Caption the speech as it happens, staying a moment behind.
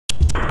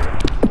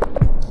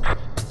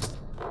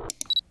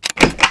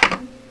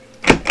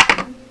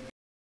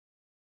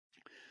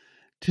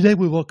Today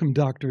we welcome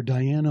Dr.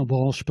 Diana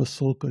Walsh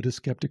Pasulka to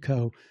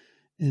Skeptiko.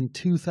 In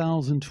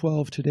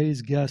 2012,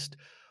 today's guest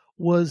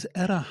was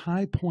at a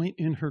high point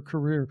in her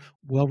career,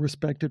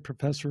 well-respected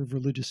professor of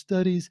religious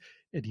studies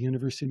at the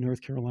University of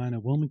North Carolina,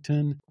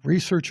 Wilmington,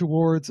 research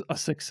awards, a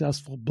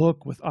successful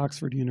book with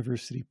Oxford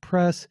University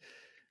Press.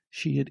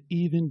 She had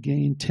even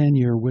gained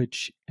tenure,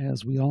 which,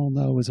 as we all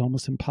know, is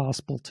almost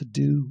impossible to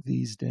do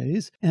these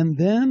days. And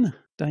then,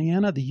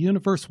 Diana, the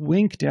universe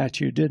winked at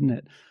you, didn't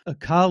it? A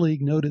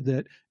colleague noted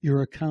that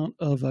your account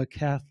of a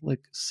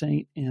Catholic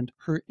saint and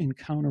her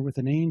encounter with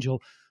an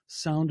angel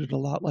sounded a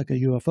lot like a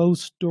UFO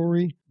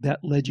story. That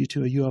led you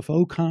to a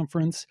UFO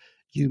conference.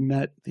 You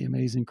met the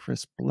amazing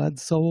Chris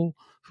Bledsoe,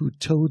 who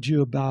told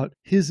you about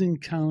his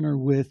encounter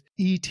with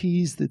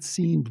ETs that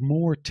seemed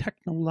more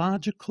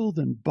technological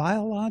than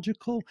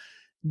biological.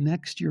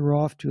 Next, you're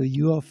off to a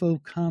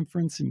UFO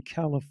conference in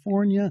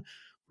California,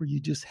 where you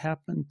just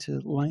happened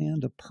to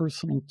land a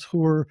personal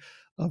tour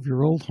of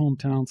your old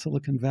hometown,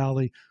 Silicon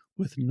Valley,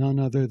 with none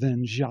other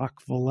than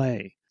Jacques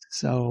Vallée.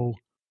 So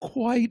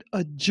quite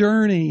a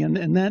journey,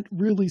 and that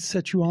really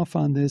set you off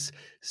on this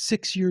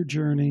 6-year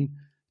journey,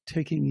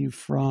 taking you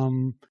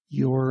from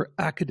your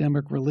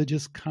academic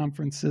religious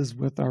conferences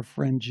with our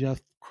friend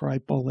Jeff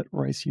Kripal at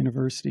Rice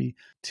University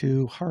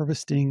to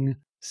harvesting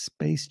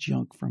space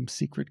junk from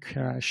secret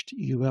crashed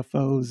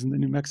UFOs in the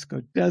New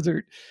Mexico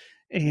desert,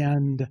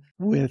 and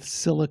with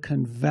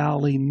Silicon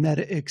Valley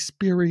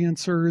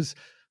meta-experiencers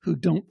who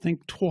don't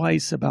think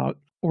twice about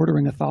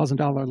ordering a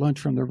 $1,000 lunch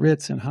from the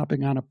Ritz and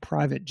hopping on a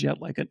private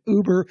jet like an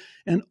Uber,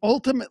 and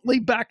ultimately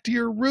back to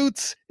your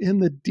roots in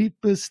the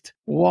deepest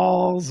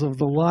walls of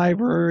the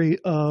library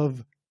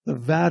of the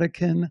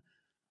Vatican.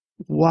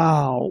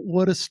 Wow,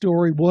 what a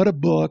story, what a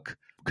book.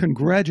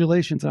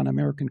 Congratulations on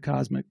American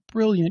Cosmic.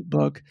 Brilliant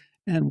book,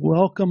 and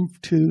welcome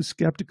to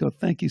Skeptiko.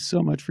 Thank you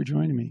so much for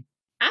joining me.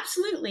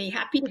 Absolutely.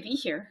 Happy to be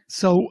here.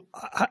 So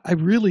I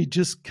really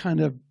just kind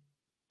of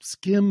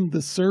skimmed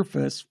the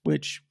surface,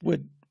 which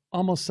would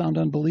almost sound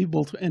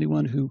unbelievable to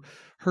anyone who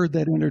heard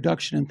that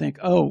introduction and think,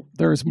 oh,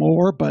 there's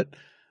more, but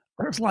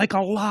there's like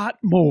a lot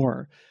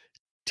more.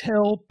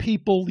 Tell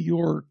people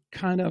your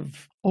kind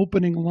of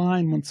opening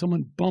line when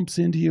someone bumps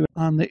into you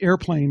on the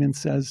airplane and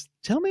says,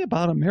 tell me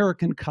about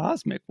American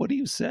Cosmic. What do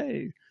you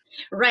say?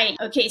 Right.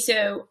 Okay.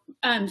 So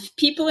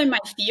people in my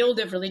field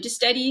of religious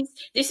studies,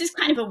 this is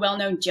kind of a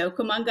well-known joke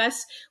among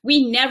us.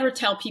 We never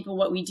tell people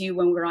what we do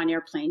when we're on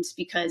airplanes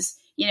because,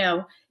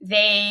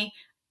 they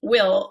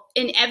will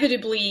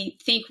inevitably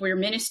think we're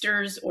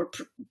ministers or,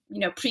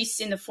 priests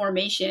in the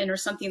formation or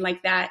something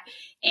like that,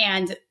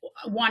 and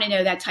want to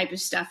know that type of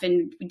stuff.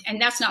 And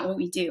that's not what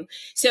we do.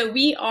 So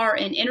we are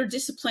an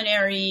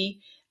interdisciplinary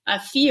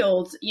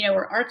field,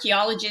 we're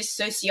archaeologists,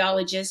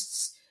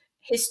 sociologists,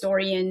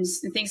 historians,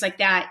 and things like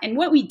that. And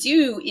what we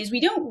do is we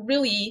don't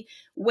really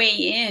weigh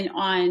in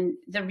on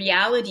the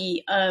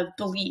reality of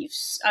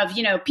beliefs of,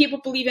 people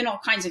believe in all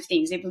kinds of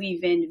things. They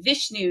believe in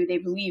Vishnu, they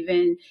believe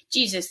in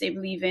Jesus, they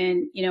believe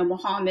in,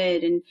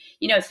 Muhammad and,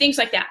 things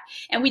like that.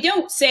 And we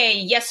don't say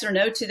yes or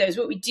no to those.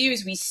 What we do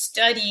is we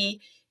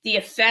study the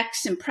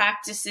effects and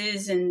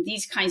practices and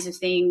these kinds of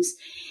things.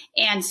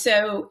 And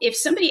so if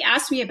somebody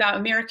asked me about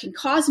American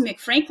Cosmic,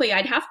 frankly,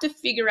 I'd have to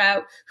figure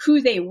out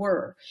who they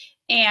were.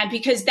 And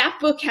because that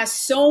book has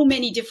so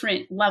many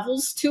different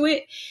levels to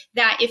it,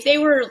 that if they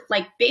were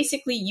like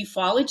basically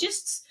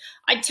ufologists,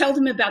 I'd tell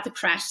them about the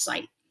crash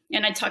site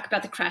and I'd talk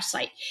about the crash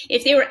site.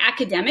 If they were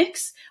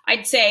academics,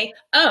 I'd say,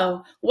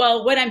 oh,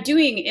 well, what I'm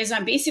doing is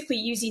I'm basically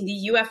using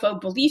the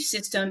UFO belief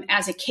system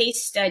as a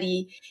case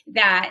study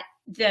that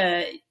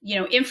the,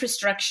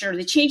 infrastructure,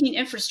 the changing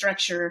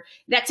infrastructure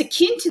that's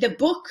akin to the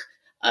book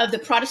of the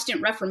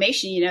Protestant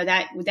Reformation,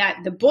 that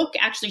the book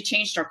actually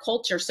changed our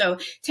culture. So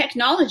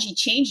technology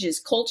changes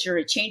culture,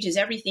 it changes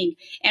everything,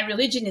 and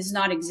religion is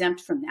not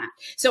exempt from that.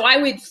 So I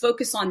would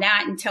focus on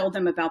that and tell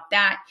them about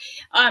that.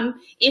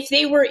 If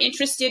they were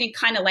interested in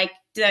kind of like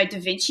the Da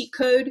Vinci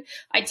Code,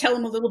 I'd tell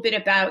them a little bit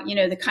about,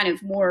 the kind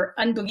of more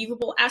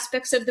unbelievable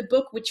aspects of the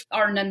book, which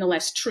are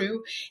nonetheless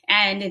true,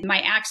 and my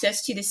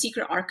access to the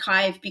secret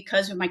archive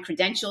because of my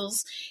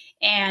credentials,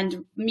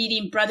 and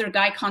meeting Brother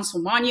Guy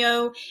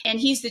Consolmagno. And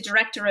he's the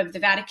director of the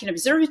Vatican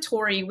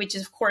Observatory, which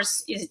is, of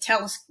course, is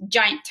a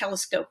giant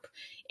telescope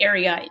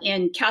area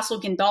in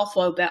Castle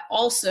Gandolfo, but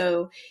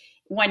also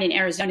one in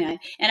Arizona.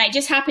 And I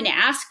just happened to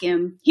ask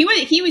him, he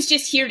was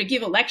just here to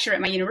give a lecture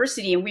at my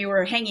university and we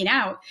were hanging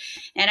out.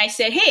 And I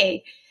said,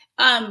 hey,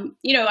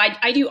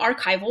 I do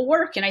archival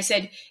work. And I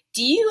said,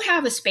 do you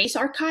have a space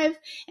archive?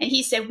 And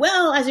he said,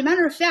 well, as a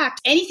matter of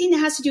fact, anything that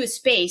has to do with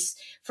space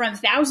from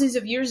thousands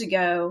of years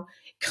ago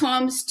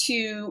comes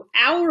to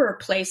our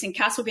place in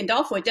Castle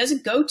Gandolfo. It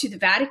doesn't go to the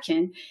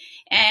Vatican.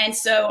 And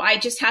so I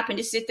just happened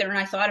to sit there and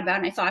I thought about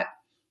it. And I thought,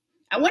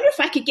 I wonder if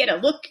I could get a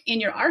look in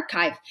your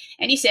archive.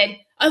 And he said,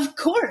 of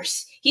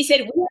course. He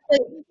said,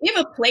 we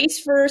have a place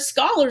for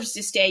scholars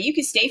to stay. You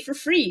could stay for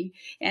free.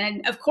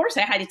 And of course,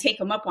 I had to take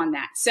him up on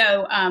that.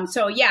 So,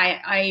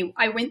 yeah,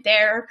 I went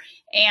there,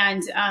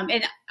 and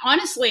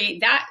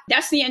honestly,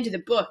 that's the end of the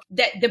book.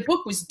 That the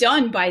book was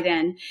done by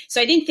then,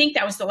 so I didn't think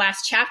that was the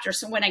last chapter.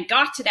 So when I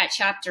got to that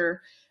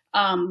chapter,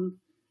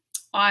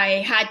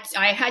 I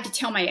had to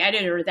tell my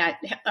editor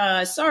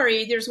that,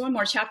 sorry, there's one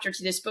more chapter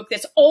to this book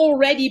that's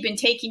already been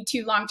taking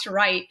too long to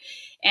write.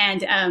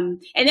 And then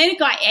it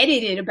got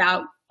edited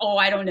about,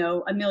 I don't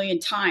know, 1 million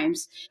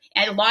times,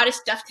 and a lot of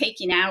stuff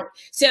taken out.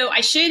 So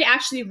I should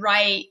actually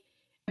write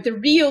the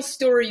real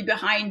story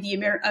behind the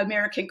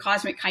American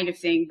cosmic kind of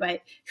thing,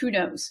 but who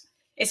knows?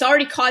 It's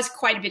already caused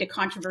quite a bit of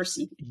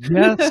controversy.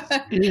 Yes,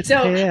 it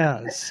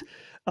has.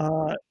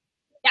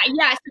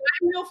 Yeah, so I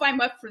don't know if I'm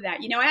up for that.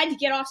 I had to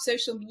get off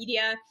social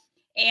media,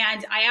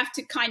 and I have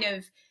to kind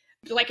of,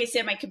 like I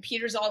said, my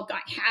computers all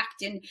got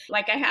hacked, and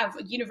like I have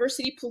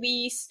university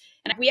police,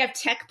 and we have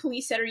tech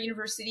police at our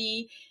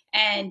university,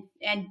 and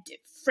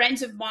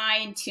friends of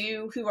mine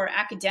too who are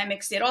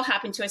academics. It all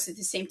happened to us at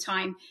the same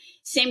time,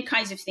 same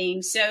kinds of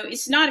things. So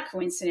it's not a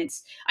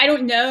coincidence. I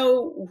don't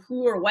know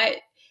who or what,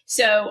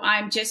 so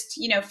I'm just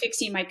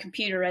fixing my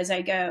computer as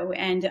I go,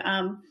 and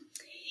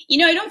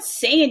I don't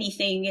say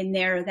anything in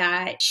there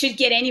that should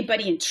get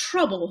anybody in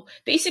trouble.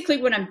 Basically,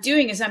 what I'm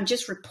doing is I'm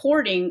just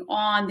reporting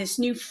on this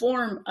new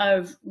form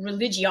of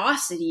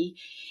religiosity.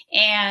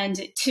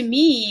 And to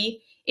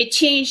me, it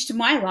changed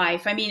my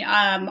life. I mean,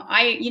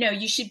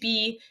 you should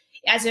be,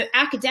 as an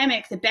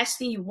academic, the best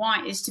thing you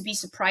want is to be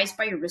surprised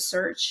by your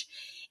research.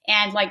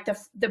 And like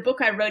the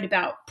book I wrote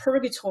about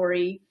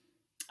purgatory,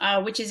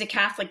 which is a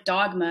Catholic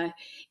dogma,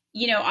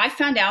 I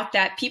found out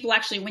that people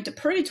actually went to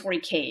purgatory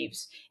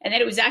caves, and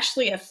that it was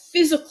actually a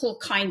physical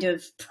kind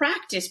of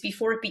practice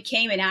before it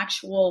became an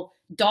actual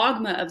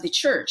dogma of the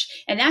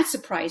church. And that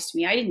surprised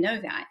me. I didn't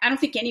know that. I don't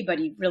think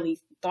anybody really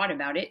thought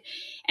about it.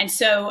 And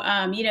so,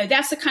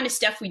 that's the kind of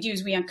stuff we do,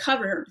 is we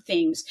uncover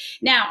things.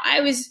 Now, I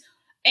was,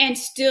 and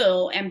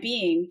still am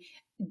being,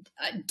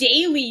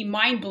 daily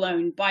mind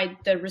blown by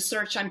the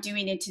research I'm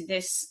doing into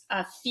this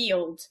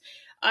field.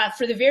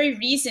 For the very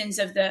reasons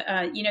of the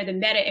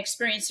meta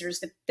experiencers,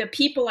 the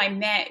people I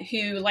met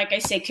who, like I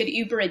say, could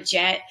Uber a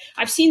jet.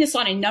 I've seen this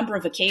on a number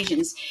of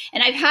occasions,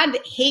 and I've had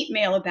hate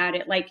mail about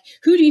it. Like,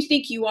 who do you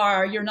think you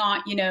are? You're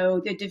not,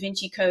 the Da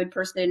Vinci Code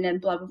person,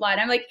 and blah, blah, blah.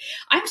 And I'm like,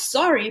 I'm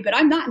sorry, but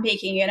I'm not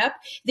making it up.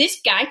 This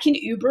guy can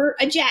Uber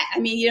a jet. I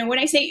mean, when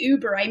I say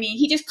Uber, I mean,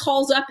 he just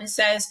calls up and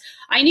says,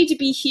 I need to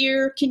be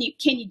here. Can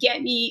you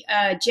get me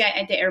a jet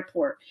at the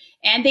airport?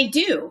 And they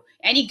do,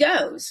 and he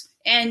goes.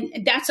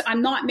 And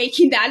I'm not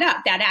making that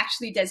up. That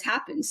actually does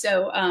happen.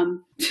 So I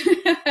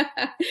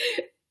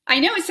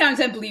know it sounds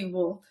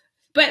unbelievable,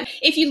 but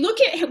if you look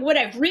at what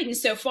I've written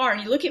so far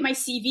and you look at my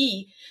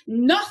CV,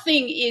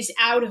 nothing is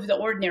out of the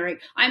ordinary.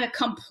 I'm a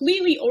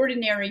completely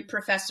ordinary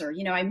professor.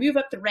 I move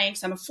up the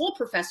ranks. I'm a full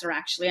professor,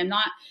 actually. I'm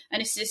not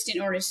an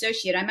assistant or an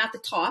associate. I'm at the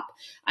top.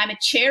 I'm a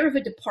chair of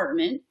a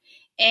department.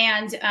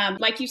 And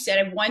like you said,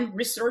 I've won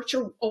research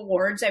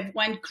awards. I've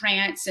won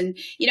grants. And,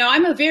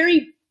 I'm a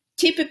very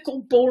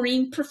typical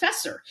boring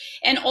professor.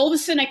 And all of a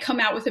sudden I come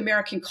out with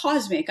American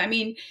Cosmic. I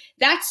mean,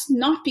 that's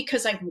not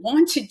because I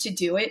wanted to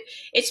do it.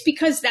 It's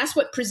because that's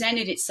what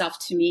presented itself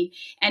to me.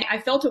 And I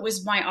felt it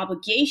was my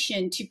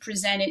obligation to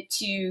present it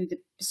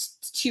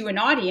to an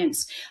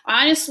audience.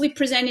 I honestly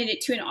presented it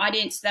to an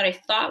audience that I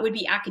thought would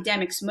be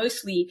academics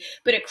mostly,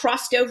 but it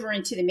crossed over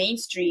into the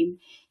mainstream,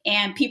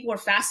 and people were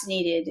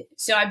fascinated.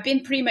 So I've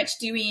been pretty much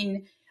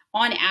doing,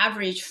 on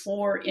average,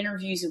 4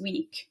 interviews a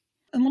week.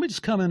 And let me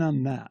just comment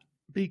on that,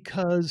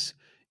 because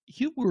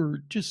you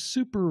were just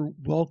super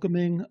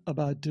welcoming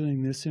about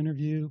doing this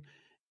interview.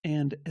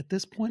 And at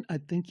this point, I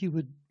think you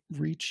would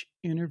reach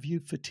interview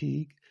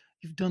fatigue.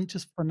 You've done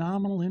just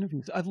phenomenal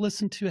interviews. I've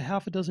listened to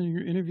 6 of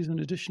your interviews in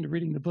addition to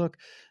reading the book,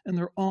 and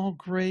they're all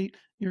great.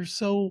 You're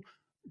so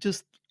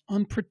just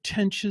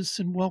unpretentious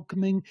and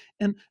welcoming.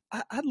 And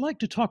I'd like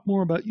to talk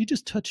more about, you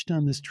just touched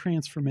on this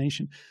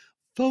transformation.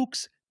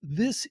 Folks,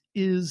 this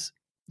is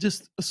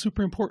just a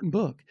super important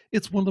book.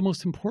 It's one of the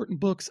most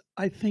important books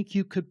I think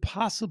you could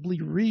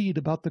possibly read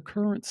about the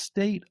current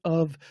state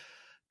of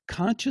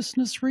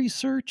consciousness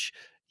research,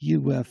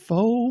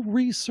 UFO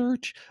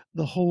research,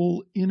 the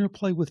whole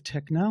interplay with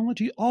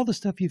technology, all the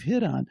stuff you've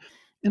hit on.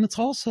 And it's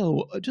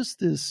also just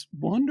this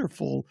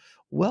wonderful,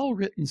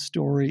 well-written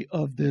story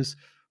of this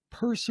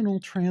personal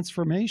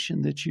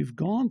transformation that you've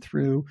gone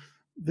through,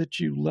 that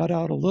you let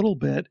out a little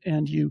bit.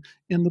 And you,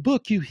 in the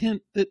book, you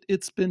hint that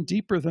it's been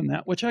deeper than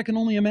that, which I can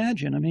only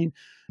imagine. I mean,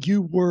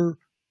 you were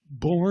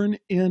born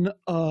in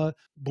a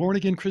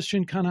born-again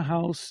Christian kind of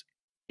house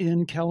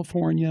in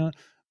California.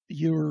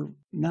 You're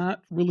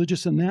not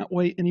religious in that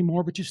way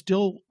anymore, but you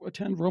still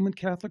attend Roman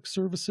Catholic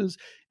services.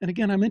 And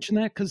again, I mention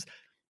that because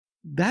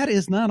that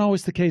is not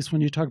always the case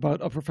when you talk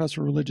about a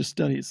professor of religious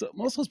studies.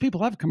 Most of those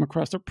people I've come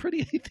across are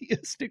pretty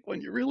atheistic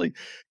when you really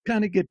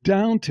kind of get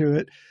down to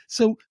it.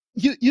 So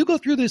you go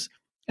through this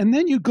And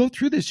then you go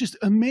through this just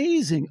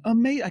amazing.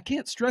 I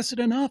can't stress it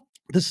enough.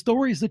 The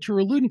stories that you're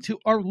alluding to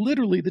are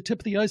literally the tip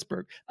of the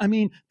iceberg. I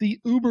mean, the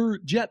Uber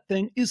jet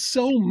thing is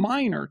so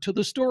minor to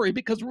the story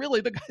because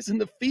really the guy's in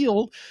the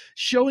field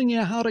showing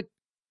you how to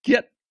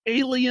get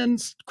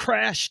aliens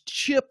crashed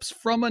ships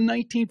from a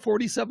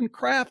 1947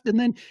 craft. And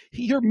then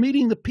you're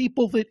meeting the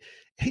people that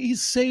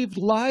he's saved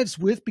lives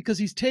with because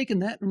he's taken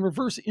that and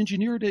reverse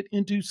engineered it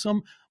into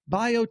some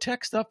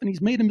biotech stuff, and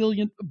he's made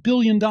 $1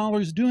 billion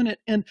doing it.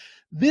 And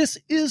this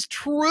is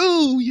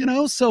true,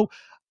 so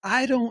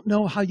I don't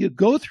know how you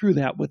go through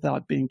that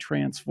without being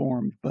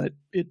transformed, but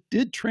it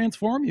did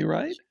transform you,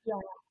 right? Yeah.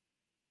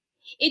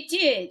 It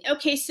did.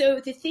 Okay, so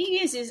the thing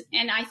is,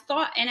 and I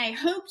thought, and I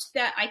hoped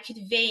that I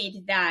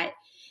conveyed that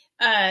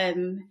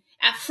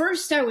at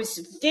first I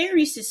was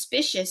very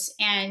suspicious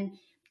and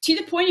to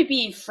the point of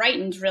being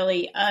frightened,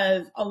 really,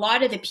 of a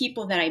lot of the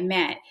people that I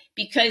met,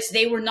 because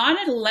they were not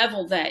at a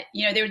level that,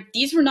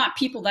 these were not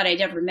people that I'd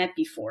ever met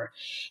before.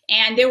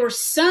 And there were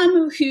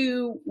some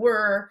who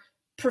were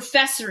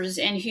professors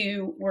and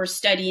who were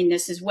studying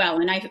this as well.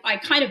 And I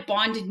kind of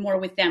bonded more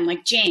with them,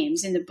 like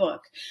James in the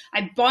book.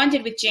 I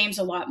bonded with James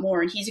a lot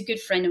more, and he's a good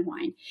friend of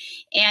mine.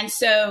 And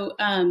so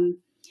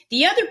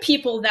the other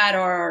people that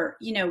are,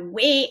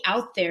 way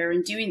out there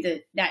and doing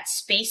that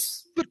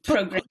space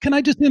program. Can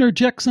I just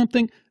interject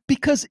something?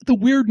 Because the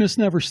weirdness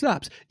never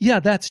stops. Yeah,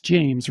 that's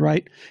James,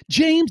 right?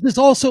 James is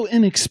also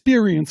an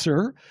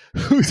experiencer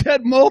who's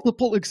had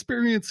multiple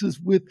experiences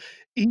with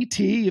ET,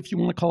 if you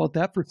want to call it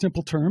that for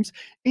simple terms.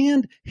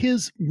 And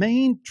his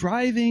main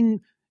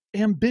driving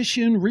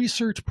ambition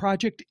research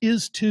project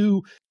is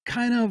to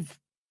kind of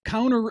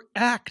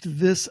counteract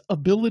this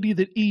ability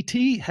that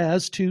ET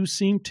has to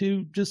seem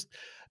to just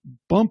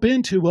bump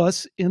into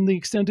us in the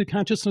extended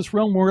consciousness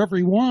realm wherever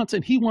he wants,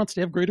 and he wants to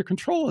have greater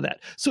control of that.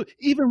 So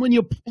even when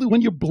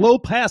you blow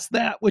past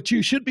that, which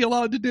you should be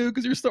allowed to do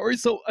because your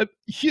story's so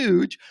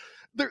huge,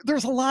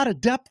 there's a lot of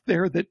depth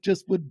there that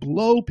just would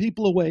blow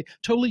people away,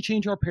 totally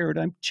change our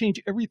paradigm, change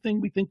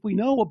everything we think we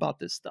know about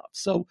this stuff.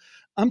 So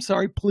I'm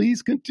sorry,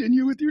 please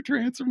continue with your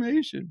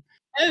transformation.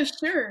 Oh,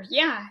 sure.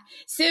 Yeah.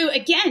 So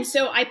again,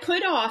 I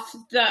put off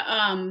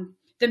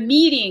the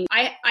meeting.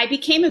 I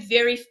became a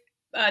very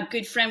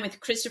good friend with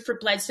Christopher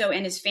Bledsoe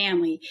and his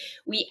family.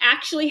 We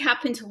actually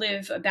happened to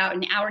live about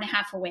an hour and a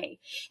half away.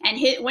 And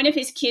one of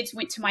his kids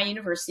went to my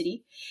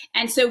university.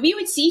 And so we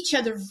would see each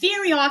other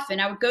very often.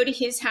 I would go to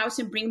his house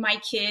and bring my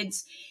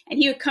kids, and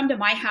he would come to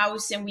my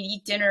house and we'd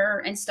eat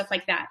dinner and stuff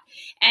like that.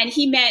 And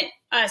he met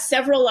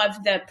several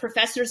of the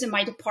professors in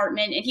my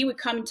department, and he would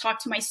come and talk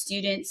to my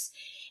students.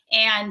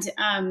 And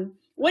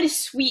what a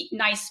sweet,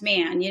 nice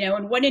man,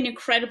 and what an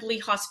incredibly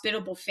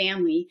hospitable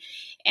family.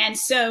 And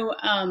so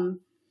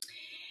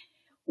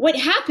what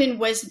happened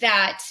was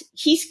that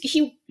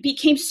he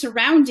became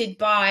surrounded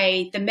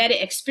by the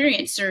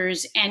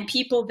meta-experiencers and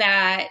people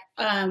that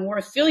were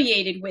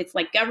affiliated with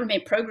like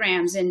government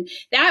programs. And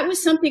that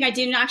was something I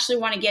didn't actually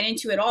want to get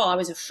into at all. I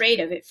was afraid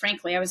of it,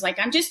 frankly. I was like,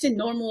 I'm just a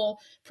normal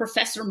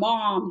professor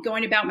mom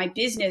going about my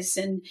business.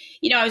 And,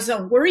 I was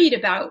worried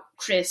about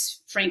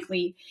Chris,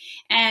 frankly.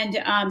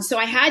 And so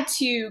I had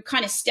to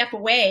kind of step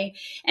away.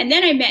 And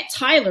then I met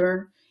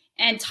Tyler.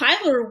 And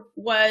Tyler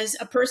was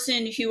a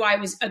person who I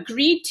was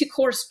agreed to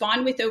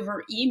correspond with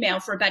over email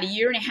for about 1.5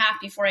 years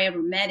before I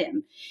ever met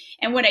him.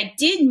 And when I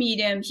did meet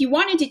him, he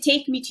wanted to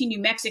take me to New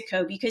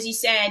Mexico because he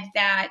said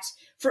that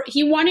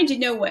he wanted to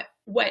know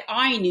what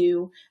I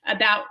knew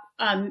about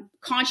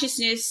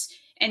consciousness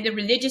and the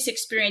religious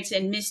experience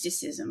and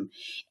mysticism.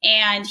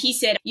 And he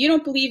said, you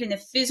don't believe in the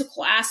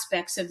physical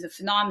aspects of the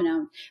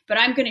phenomenon, but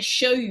I'm going to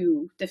show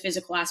you the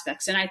physical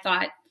aspects. And I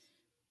thought,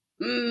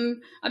 I'm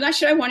not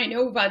sure I want to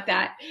know about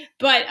that.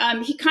 But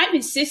he kind of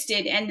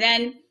insisted. And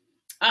then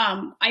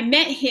I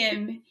met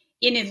him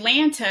in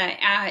Atlanta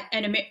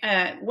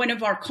at one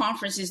of our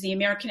conferences, the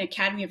American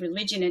Academy of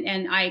Religion.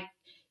 And I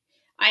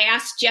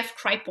asked Jeff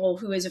Kripal,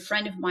 who is a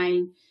friend of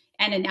mine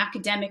and an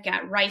academic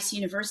at Rice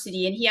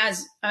University, and he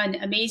has an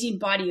amazing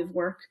body of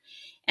work.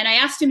 And I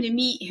asked him to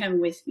meet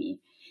him with me.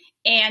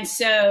 And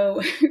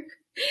so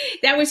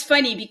that was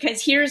funny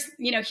because here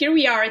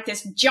we are at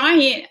this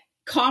giant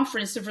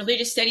conference of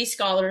religious studies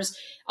scholars.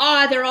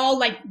 They're all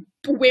like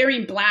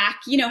wearing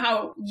black,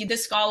 how the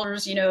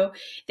scholars,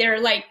 they're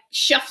like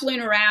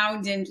shuffling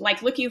around and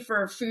like looking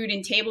for food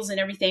and tables and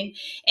everything.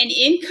 And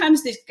in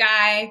comes this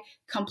guy,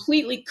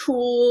 completely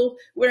cool,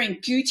 wearing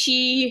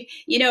Gucci,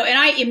 and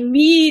I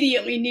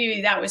immediately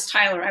knew that was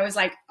Tyler. I was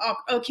like, oh,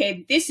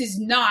 okay, this is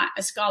not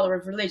a scholar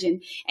of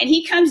religion. And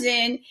he comes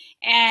in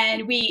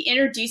and we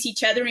introduce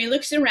each other, and he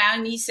looks around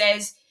and he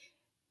says,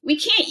 we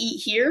can't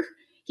eat here.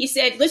 He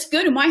said, let's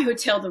go to my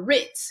hotel, the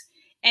Ritz.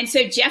 And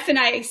so Jeff and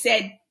I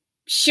said,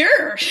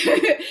 sure. So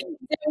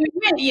we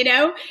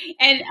went,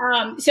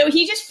 and so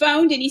he just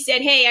phoned and he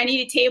said, hey, I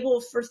need a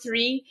table for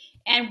 3.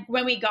 And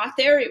when we got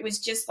there, it was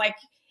just like,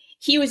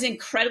 he was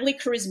incredibly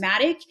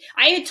charismatic.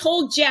 I had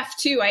told Jeff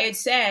too, I had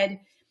said,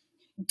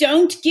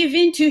 don't give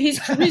in to his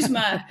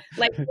charisma.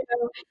 Like,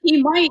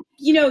 he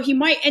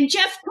might. And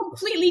Jeff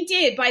completely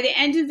did. By the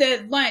end of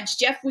the lunch,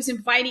 Jeff was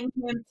inviting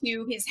him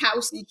to his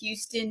house in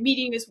Houston,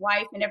 meeting his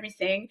wife and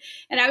everything.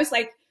 And I was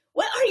like,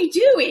 what are you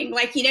doing?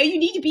 Like, you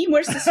need to be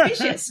more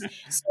suspicious.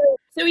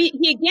 So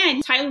he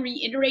again, Tyler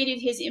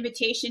reiterated his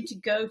invitation to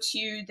go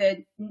to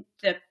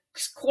the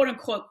quote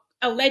unquote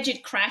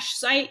alleged crash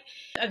site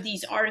of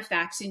these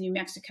artifacts in New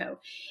Mexico.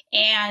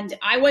 And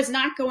I was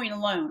not going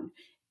alone.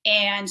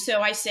 And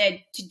so I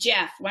said to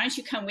Jeff, why don't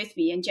you come with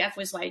me? And Jeff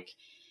was like,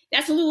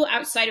 that's a little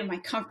outside of my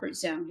comfort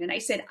zone. And I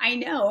said, I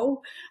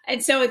know.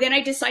 And so then I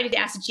decided to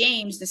ask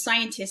James, the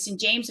scientist, and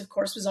James, of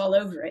course, was all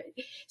over it.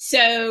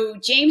 So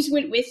James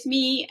went with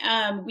me.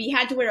 We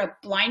had to wear a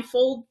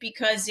blindfold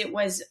because it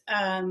was,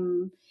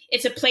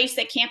 it's a place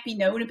that can't be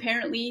known,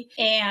 apparently.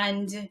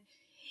 And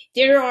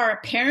there are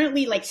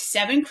apparently like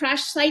 7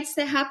 crash sites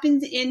that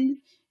happened in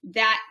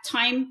that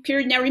time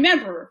period. Now,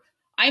 remember,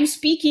 I'm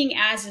speaking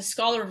as a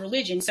scholar of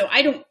religion, so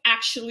I don't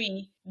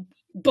actually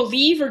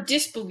believe or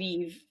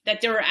disbelieve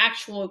that there are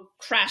actual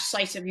crash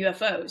sites of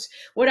UFOs.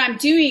 What I'm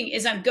doing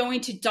is I'm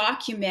going to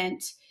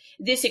document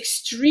this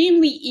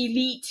extremely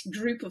elite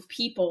group of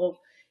people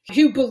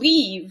who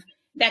believe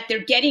that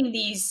they're getting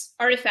these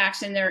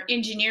artifacts and they're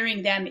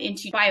engineering them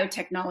into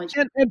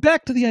biotechnology. And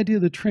back to the idea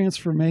of the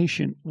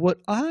transformation, what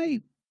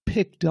I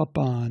picked up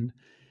on,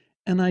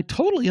 and I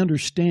totally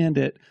understand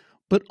it,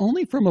 but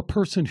only from a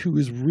person who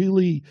is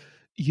really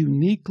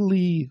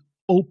uniquely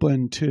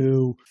open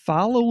to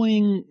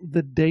following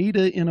the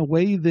data in a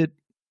way that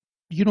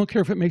you don't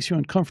care if it makes you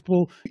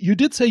uncomfortable. You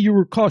did say you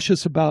were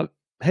cautious about,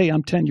 hey,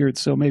 I'm tenured,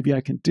 so maybe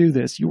I can do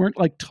this. You weren't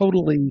like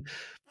totally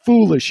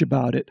foolish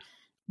about it,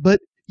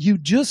 but you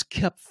just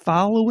kept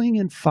following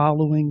and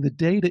following the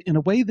data in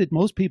a way that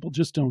most people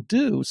just don't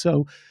do.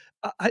 So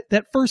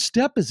that first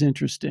step is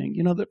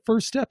interesting. That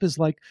first step is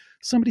like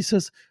somebody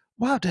says,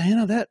 wow,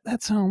 Diana,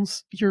 that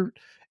sounds, your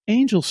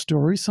angel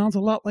story sounds a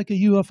lot like a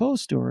UFO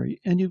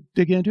story. And you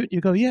dig into it, and you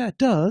go, yeah, it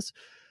does.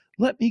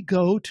 Let me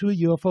go to a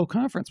UFO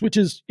conference, which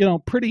is,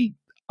 pretty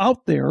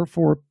out there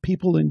for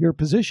people in your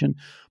position.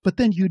 But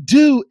then you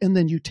do, and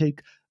then you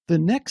take the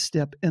next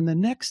step and the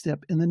next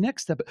step and the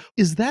next step.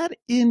 Is that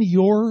in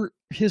your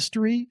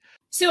history?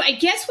 So I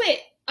guess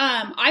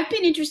I've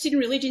been interested in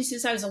religion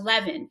since I was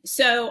 11.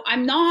 So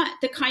I'm not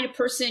the kind of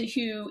person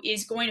who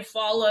is going to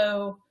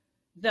follow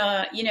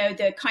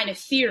the kind of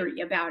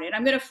theory about it.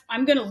 I'm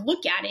going to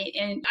look at it.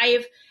 And I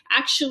have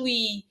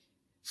actually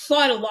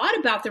thought a lot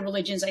about the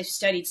religions I've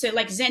studied. So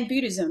like Zen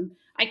Buddhism,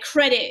 I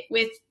credit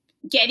with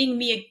getting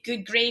me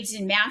good grades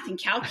in math and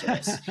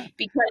calculus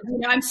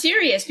because, I'm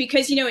serious,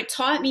 because, it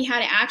taught me how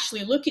to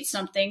actually look at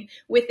something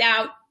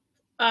without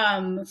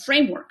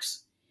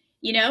frameworks,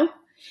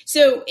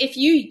 So if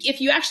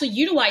you actually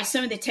utilize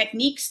some of the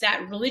techniques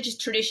that religious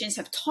traditions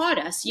have taught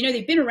us,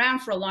 they've been around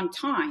for a long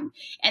time,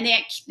 and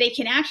they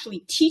can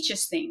actually teach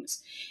us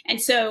things.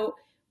 And so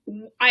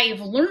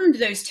I've learned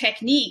those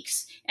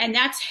techniques, and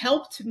that's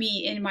helped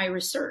me in my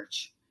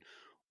research.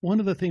 One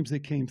of the themes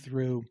that came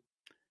through,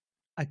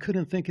 I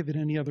couldn't think of it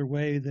any other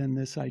way than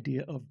this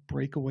idea of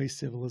breakaway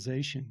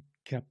civilization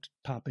kept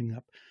popping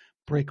up.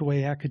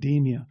 Breakaway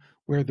academia,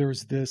 where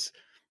there's this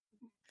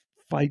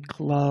fight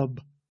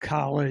club,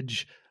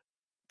 college,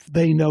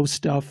 they know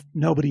stuff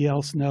nobody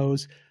else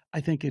knows. I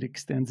think it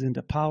extends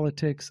into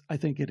politics. I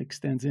think it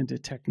extends into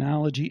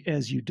technology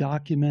as you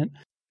document.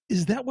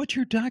 Is that what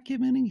you're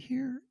documenting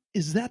here?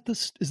 Is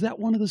that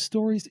one of the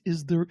stories?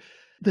 Is there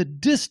the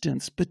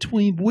distance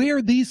between where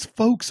these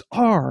folks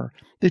are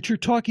that you're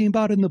talking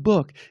about in the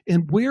book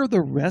and where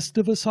the rest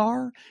of us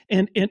are?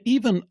 And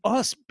even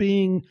us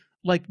being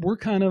like, we're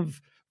kind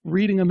of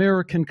reading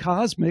American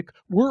Cosmic,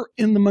 we're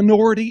in the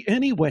minority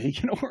anyway.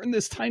 We're in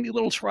this tiny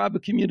little tribal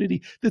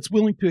community that's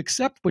willing to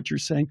accept what you're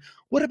saying.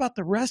 What about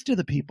the rest of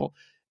the people?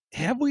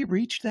 Have we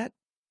reached that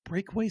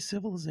breakaway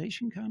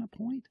civilization kind of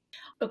point?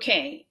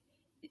 Okay.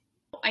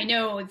 I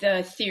know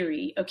the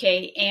theory.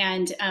 Okay.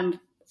 And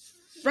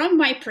from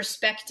my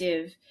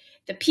perspective,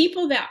 the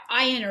people that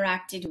I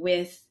interacted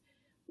with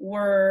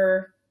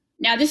were,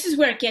 now this is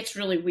where it gets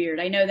really weird.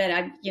 I know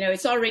that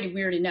it's already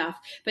weird enough,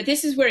 but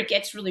this is where it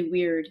gets really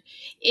weird.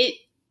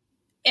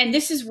 And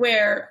this is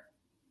where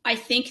I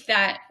think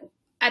that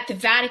at the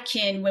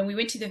Vatican, when we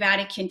went to the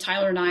Vatican,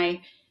 Tyler and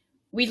I,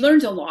 we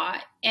learned a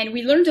lot. And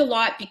we learned a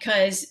lot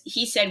because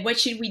he said, what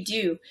should we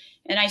do?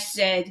 And I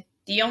said,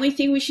 the only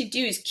thing we should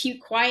do is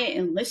keep quiet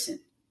and listen.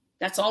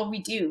 That's all we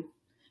do.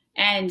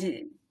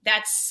 And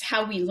that's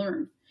how we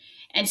learn.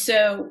 And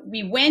so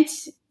we went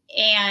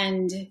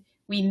and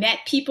we met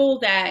people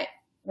that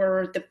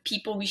were the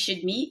people we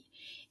should meet.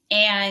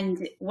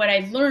 And what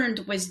I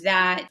learned was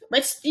that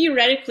let's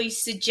theoretically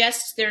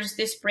suggest there's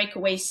this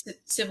breakaway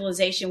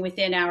civilization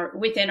within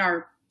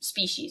our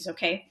species,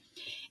 okay?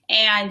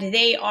 And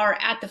they are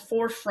at the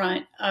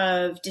forefront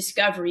of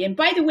discovery. And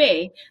by the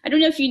way, I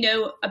don't know if you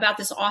know about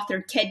this author,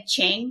 Ted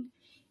Chiang.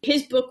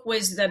 His book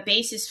was the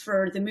basis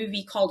for the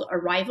movie called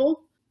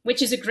Arrival,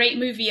 which is a great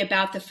movie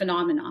about the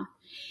phenomena.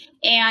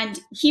 And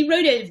he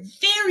wrote a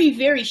very,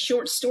 very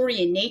short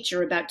story in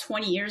Nature about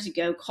 20 years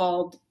ago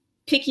called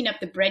Picking Up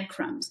the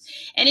Breadcrumbs.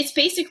 And it's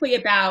basically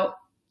about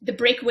the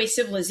breakaway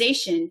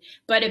civilization,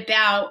 but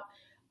about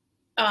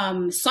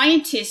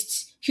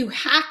scientists who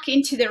hack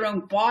into their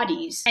own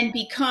bodies and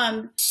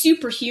become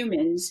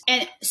superhumans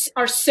and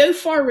are so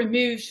far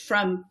removed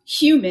from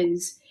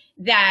humans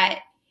that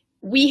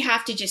we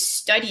have to just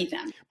study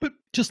them. But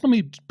just let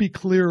me be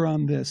clear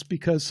on this,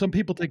 because some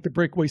people take the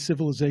breakaway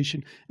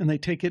civilization and they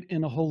take it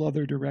in a whole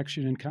other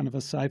direction, in kind of a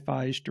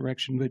sci-fi-ish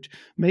direction, which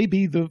may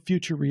be the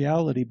future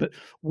reality. But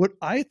what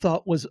I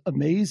thought was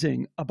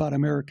amazing about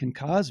American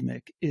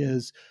Cosmic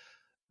is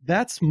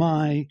that's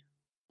my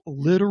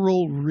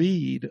literal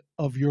read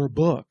of your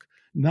book,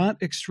 not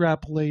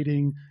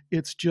extrapolating.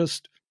 It's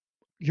just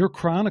you're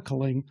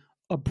chronicling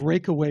a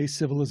breakaway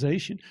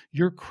civilization.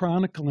 You're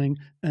chronicling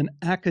an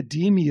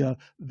academia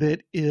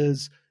that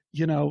is,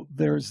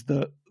 there's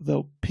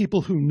the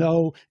people who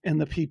know and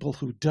the people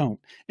who don't.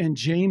 And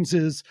James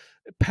is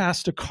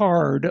passed a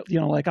card,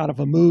 like out of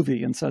a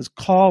movie, and says,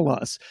 call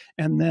us.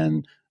 And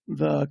then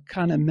the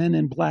kind of Men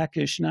in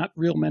Blackish, not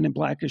real Men in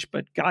Blackish,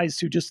 but guys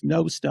who just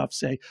know stuff,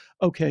 say,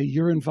 okay,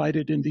 you're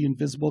invited in the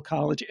invisible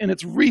college, and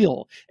it's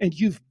real, and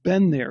you've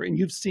been there, and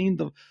you've seen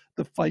the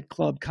Fight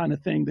Club kind of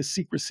thing, the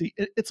secrecy.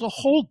 It's a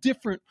whole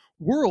different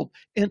world.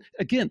 And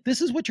again, this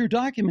is what you're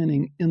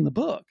documenting in the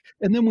book.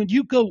 And then when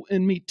you go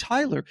and meet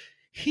Tyler,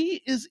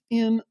 he is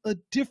in a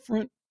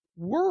different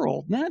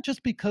world, not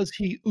just because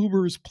he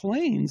Ubers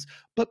planes,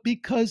 but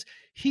because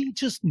he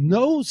just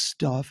knows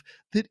stuff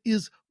that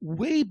is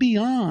way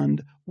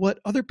beyond what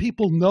other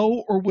people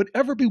know or would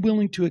ever be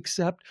willing to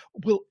accept,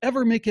 will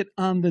ever make it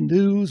on the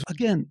news.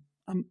 Again,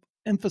 I'm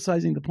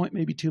emphasizing the point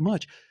maybe too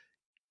much.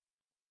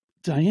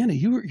 Diana,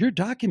 you're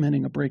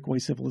documenting a breakaway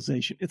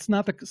civilization. It's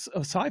not a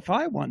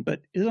sci-fi one, but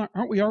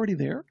aren't we already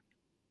there?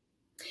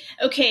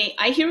 Okay,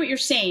 I hear what you're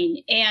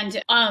saying.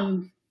 And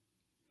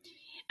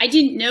I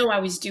didn't know I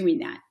was doing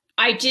that.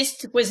 I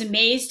just was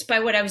amazed by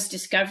what I was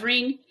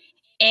discovering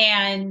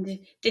and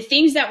the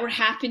things that were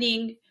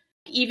happening,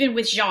 even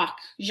with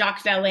Jacques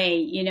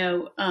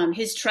Vallée,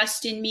 his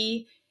trust in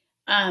me.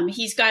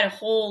 He's got a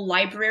whole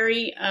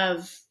library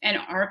and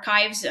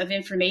archives of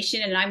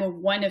information, and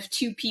I'm one of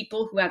 2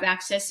 people who have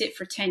accessed it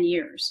for 10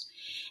 years.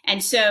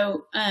 And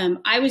so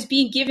I was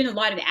being given a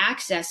lot of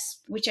access,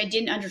 which I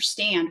didn't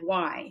understand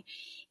why.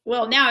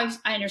 Well, now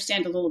I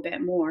understand a little bit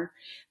more,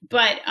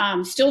 but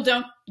still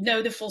don't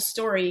know the full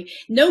story.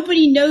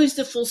 Nobody knows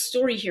the full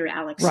story here,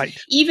 Alex. Right.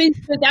 Even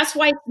so, that's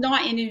why it's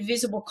not an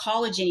invisible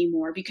college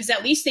anymore, because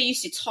at least they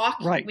used to talk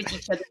with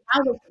each other.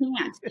 Now they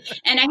can't.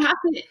 And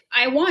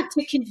I want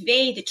to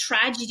convey the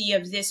tragedy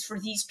of this for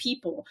these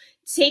people.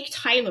 Take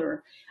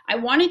Tyler. I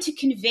wanted to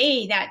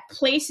convey that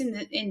place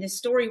in the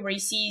story where he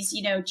sees,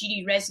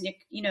 G.D. Resnick,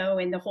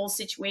 and the whole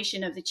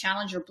situation of the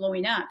Challenger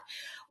blowing up.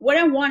 What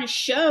I want to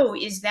show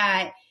is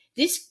that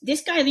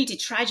this guy leads a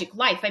tragic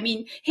life. I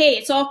mean, hey,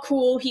 it's all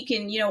cool. He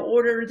can,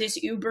 order this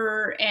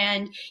Uber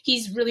and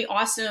he's really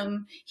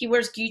awesome. He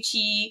wears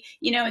Gucci,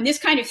 and this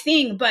kind of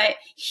thing, but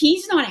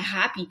he's not a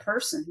happy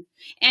person.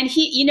 And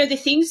he, the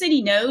things that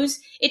he knows,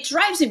 it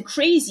drives him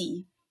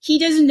crazy. He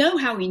doesn't know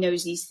how he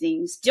knows these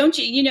things. Don't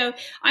you?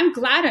 I'm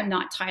glad I'm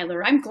not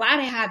Tyler. I'm glad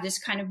I have this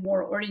kind of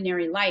more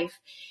ordinary life.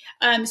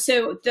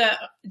 So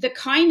the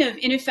kind of,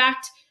 and in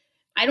fact,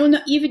 I don't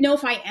even know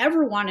if I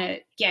ever want to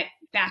get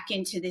back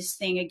into this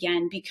thing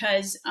again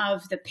because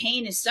of the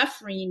pain and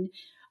suffering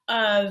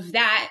of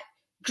that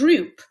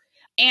group.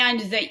 And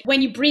that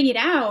when you bring it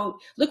out,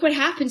 look what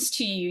happens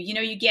to you.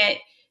 You get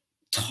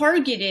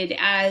targeted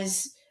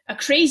as a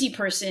crazy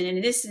person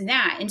and this and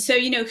that. And so,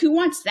 who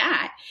wants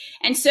that?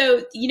 And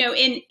so,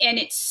 and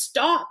it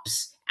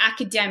stops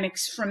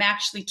academics from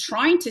actually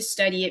trying to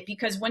study it,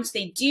 because once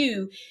they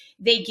do,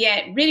 they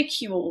get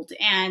ridiculed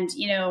and,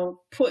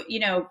 put,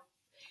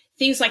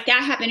 things like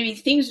that happen. I mean,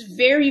 things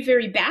very,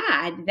 very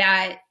bad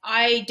that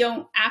I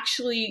don't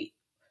actually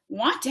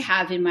want to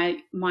have in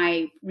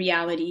my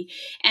reality.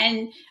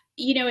 And,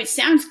 it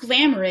sounds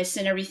glamorous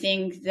and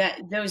everything,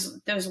 that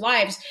those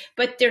lives,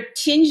 but they're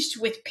tinged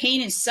with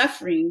pain and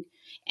suffering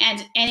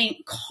and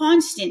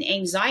constant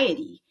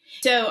anxiety.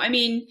 So, I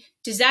mean,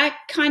 does that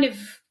kind of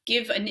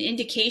give an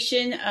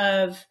indication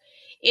of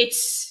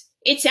it's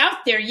out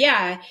there,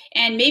 yeah,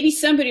 and maybe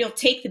somebody will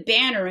take the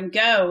banner and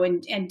go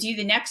and do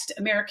the next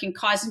American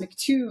Cosmic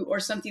 2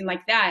 or something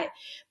like that.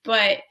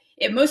 But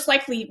it most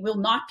likely will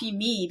not be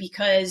me,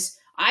 because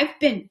I've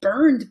been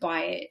burned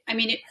by it. I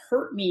mean, it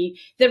hurt me.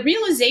 The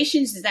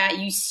realizations that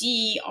you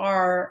see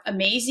are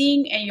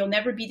amazing and you'll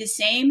never be the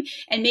same.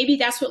 And maybe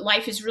that's what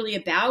life is really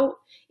about,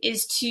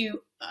 is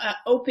to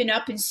open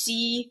up and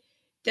see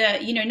the,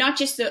 not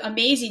just the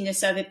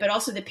amazingness of it, but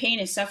also the pain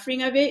and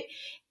suffering of it.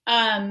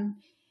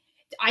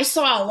 I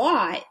saw a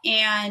lot,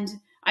 and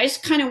I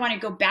just kind of want to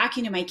go back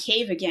into my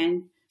cave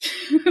again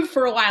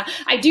for a while.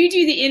 I do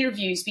the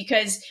interviews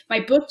because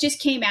my book just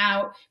came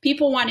out.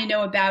 People want to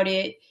know about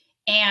it.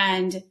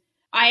 And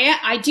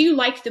I do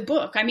like the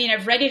book. I mean,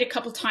 I've read it a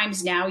couple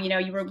times now. You know,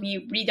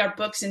 we read our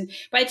books, and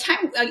by the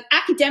time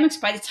academics,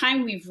 by the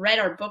time we've read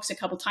our books a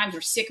couple times,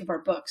 we're sick of our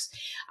books.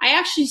 I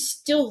actually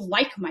still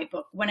like my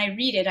book. When I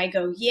read it, I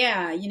go,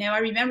 yeah, you know, I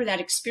remember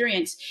that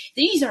experience.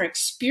 These are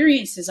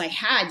experiences I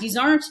had. These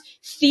aren't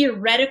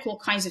theoretical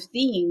kinds of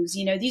things.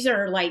 You know, these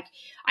are like,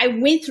 I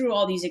went through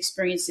all these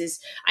experiences.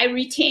 I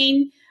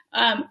retain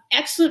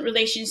excellent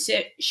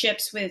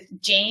relationships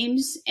with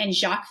James and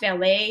Jacques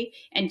Vallée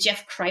and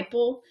Jeff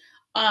Kripal,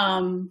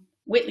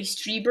 Whitley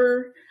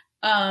Strieber,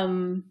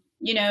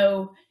 you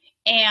know,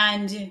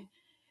 and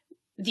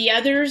the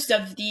others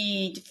of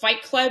the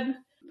Fight Club.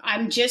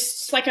 I'm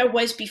just like I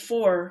was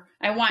before.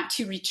 I want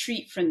to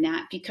retreat from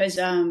that because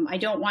I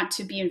don't want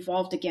to be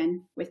involved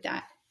again with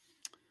that.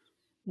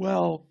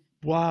 Well,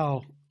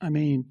 wow. I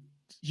mean,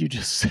 you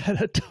just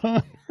said a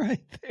ton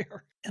right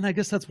there. And I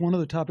guess that's one of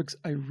the topics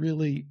I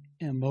really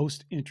am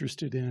most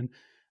interested in.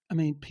 I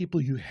mean,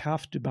 people, you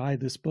have to buy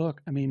this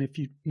book. I mean, if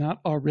you're not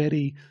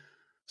already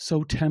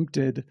so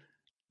tempted,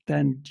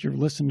 then you're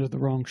listening to the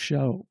wrong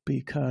show,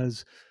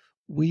 because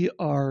we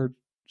are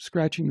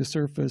scratching the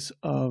surface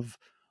of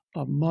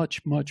a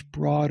much, much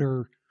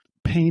broader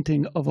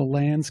painting of a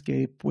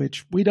landscape,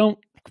 which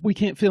we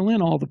can't fill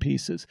in all the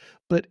pieces,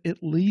 but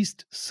at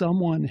least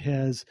someone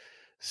has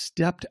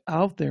stepped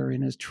out there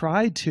and has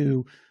tried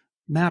to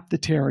map the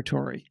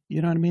territory.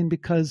 You know what I mean?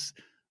 Because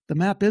the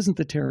map isn't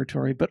the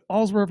territory, but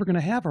all we're ever going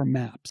to have are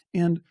maps.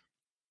 And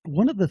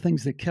one of the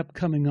things that kept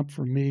coming up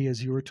for me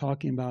as you were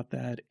talking about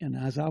that, and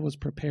as I was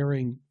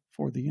preparing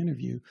for the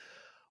interview,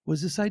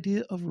 was this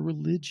idea of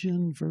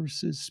religion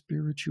versus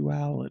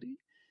spirituality.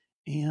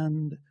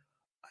 And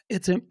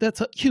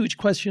that's a huge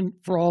question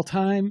for all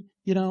time,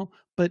 you know,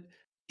 but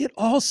it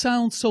all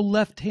sounds so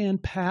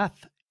left-hand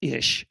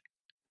path-ish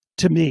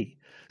to me.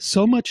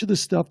 So much of the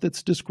stuff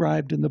that's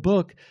described in the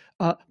book,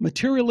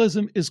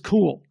 materialism is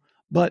cool,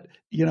 but,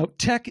 you know,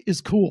 tech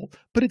is cool,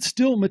 but it's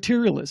still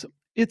materialism.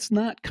 It's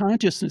not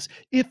consciousness.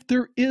 If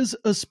there is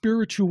a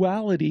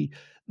spirituality,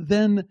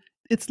 then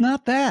it's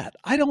not that.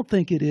 I don't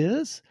think it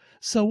is.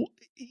 So,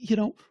 you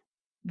know,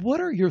 what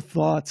are your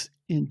thoughts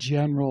in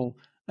general?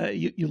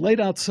 You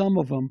laid out some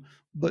of them,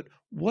 but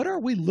what are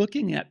we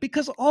looking at?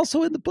 Because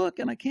also in the book,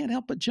 and I can't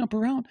help but jump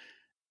around,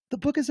 the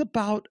book is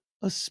about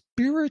a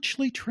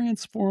spiritually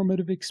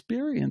transformative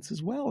experience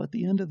as well at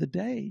the end of the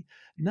day,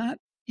 not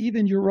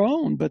even your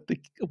own, but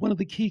one of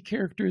the key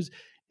characters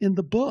in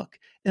the book.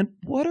 And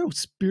what are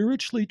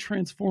spiritually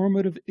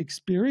transformative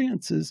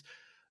experiences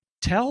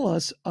tell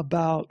us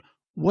about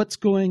what's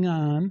going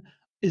on?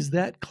 Is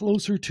that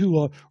closer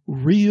to a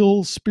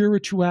real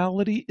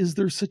spirituality? Is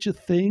there such a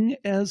thing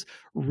as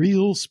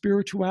real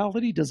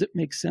spirituality? Does it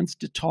make sense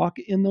to talk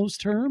in those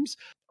terms?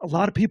 A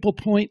lot of people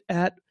point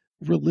at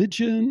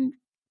religion,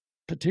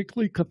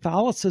 particularly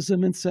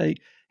Catholicism, and say,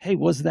 hey,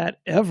 was that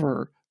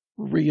ever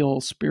real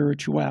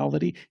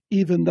spirituality?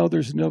 Even though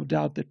there's no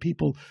doubt that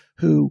people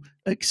who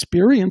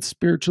experience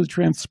spiritually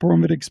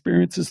transformative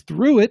experiences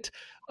through it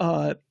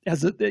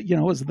as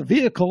the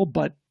vehicle,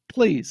 but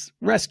please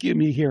rescue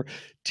me here.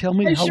 Tell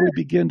me how we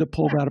begin to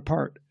pull that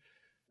apart.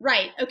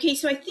 Right. Okay.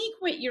 So I think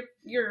what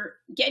you're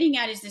getting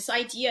at is this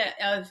idea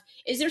of,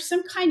 is there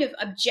some kind of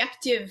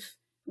objective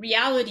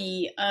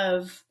reality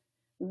of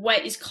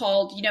what is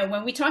called, you know,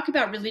 when we talk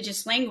about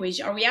religious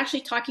language, are we actually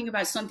talking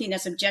about something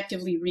that's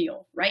objectively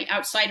real, right?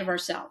 Outside of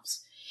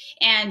ourselves.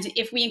 And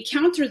if we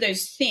encounter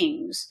those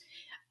things,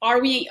 are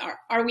we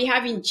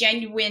having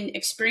genuine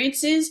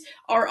experiences,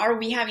 or are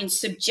we having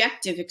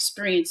subjective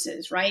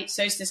experiences, right?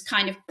 So it's this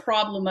kind of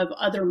problem of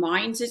other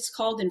minds, it's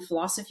called in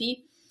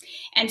philosophy.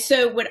 And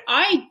so what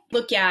I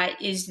look at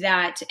is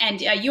that,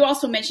 and you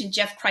also mentioned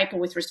Jeff Kripal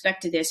with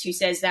respect to this, who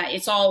says that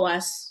it's all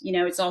us, you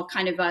know, it's all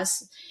kind of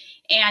us.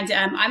 And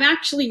I'm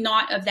actually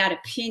not of that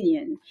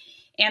opinion.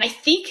 And I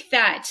think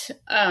that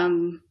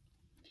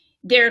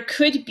there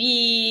could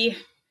be,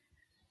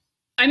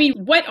 I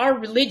mean, what are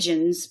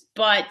religions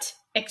but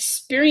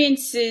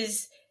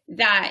experiences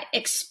that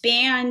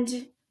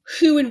expand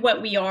who and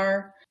what we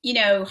are? You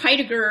know,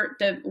 Heidegger,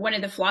 one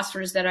of the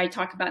philosophers that I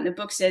talk about in the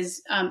book,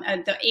 says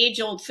the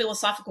age-old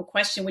philosophical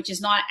question, which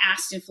is not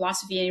asked in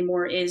philosophy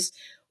anymore, is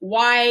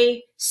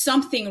why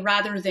something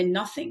rather than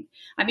nothing?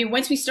 I mean,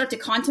 once we start to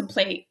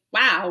contemplate,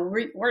 wow,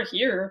 we're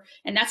here,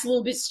 and that's a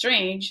little bit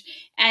strange.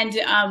 And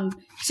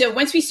so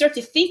once we start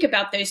to think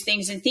about those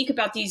things and think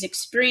about these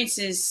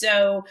experiences,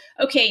 so,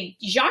 okay,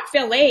 Jacques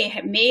Vallée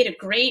had made a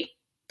great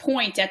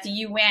point at the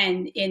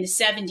UN in the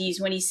 70s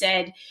when he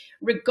said,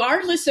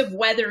 regardless of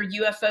whether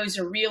UFOs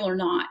are real or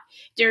not,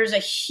 there's a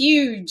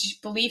huge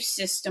belief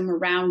system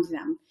around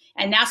them.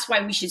 And that's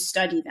why we should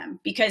study them,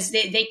 because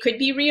they could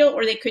be real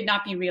or they could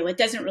not be real. It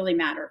doesn't really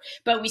matter,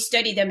 but we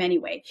study them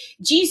anyway.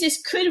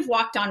 Jesus could have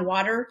walked on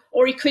water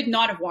or he could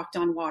not have walked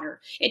on water.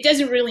 It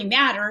doesn't really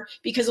matter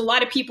because a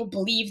lot of people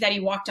believe that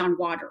he walked on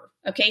water.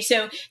 Okay,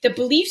 so the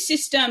belief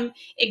system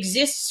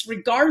exists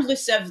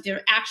regardless of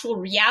the actual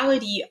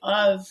reality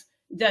of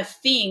the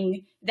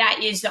thing that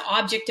is the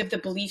object of the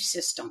belief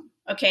system.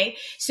 Okay.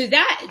 So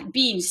that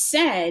being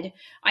said,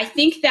 I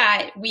think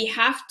that we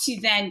have to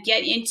then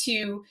get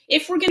into,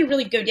 if we're going to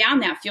really go down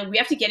that field, we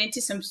have to get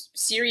into some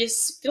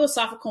serious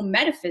philosophical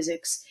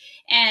metaphysics.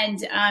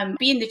 And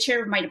being the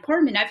chair of my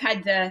department, I've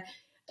had the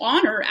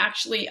honor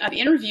actually of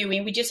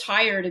interviewing. We just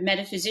hired a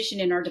metaphysician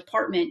in our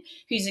department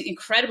who's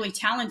incredibly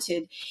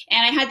talented.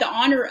 And I had the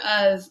honor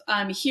of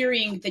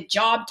hearing the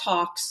job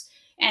talks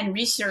and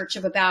research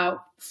of about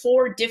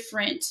 4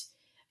 different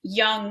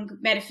young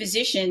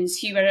metaphysicians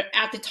who are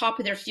at the top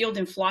of their field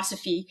in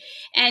philosophy.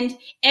 And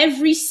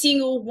every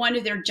single one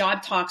of their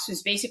job talks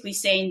was basically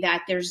saying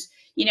that there's,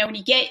 you know, when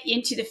you get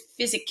into the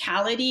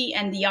physicality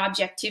and the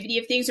objectivity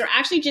of things, or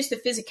actually just the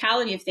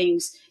physicality of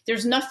things,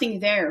 there's nothing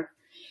there.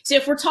 So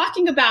if we're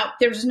talking about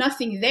there's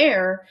nothing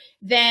there,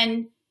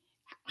 then,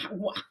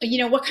 you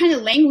know, what kind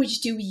of language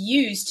do we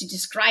use to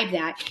describe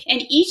that?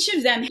 And each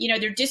of them, you know,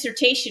 their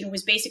dissertation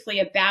was basically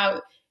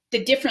about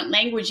the different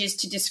languages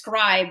to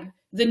describe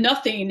the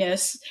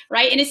nothingness,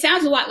 right? And it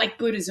sounds a lot like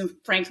Buddhism,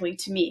 frankly,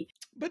 to me.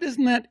 But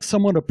isn't that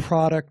somewhat a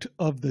product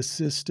of the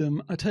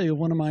system? I tell you,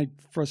 one of my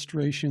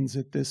frustrations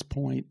at this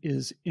point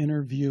is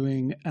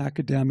interviewing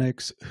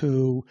academics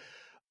who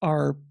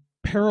are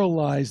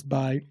paralyzed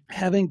by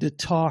having to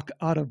talk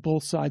out of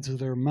both sides of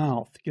their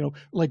mouth, you know,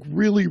 like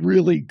really,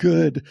 really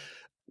good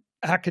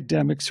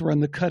academics who are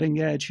on the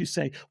cutting edge who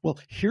say, well,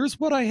 here's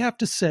what I have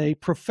to say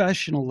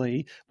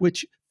professionally,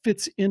 which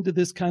fits into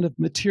this kind of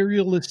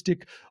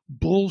materialistic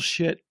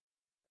bullshit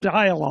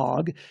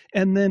dialogue.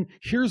 And then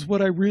here's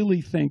what I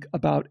really think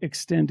about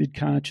extended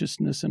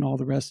consciousness and all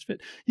the rest of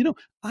it. You know,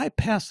 I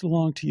passed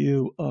along to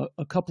you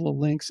a couple of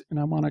links, and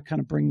I want to kind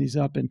of bring these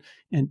up and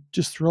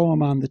just throw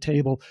them on the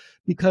table,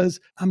 because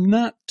I'm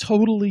not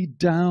totally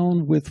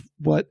down with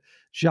what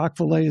Jacques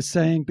Vallée is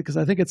saying, because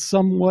I think it's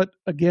somewhat,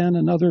 again,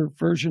 another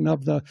version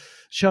of the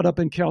shut up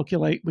and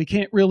calculate. We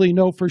can't really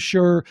know for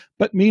sure.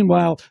 But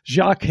meanwhile,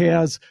 Jacques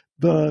has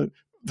the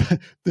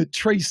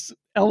trace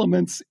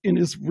elements in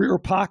his rear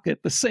pocket,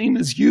 the same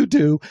as you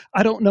do.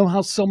 I don't know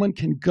how someone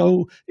can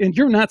go, and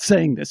you're not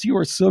saying this, you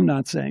are so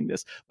not saying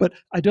this, but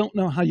I don't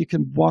know how you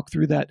can walk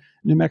through that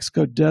New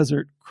Mexico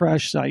desert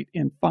crash site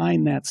and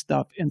find that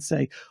stuff and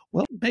say,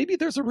 well, maybe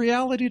there's a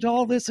reality to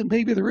all this and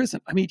maybe there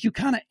isn't. I mean, you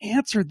kind of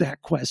answered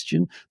that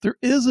question. There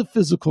is a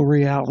physical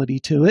reality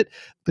to it.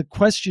 The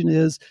question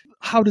is,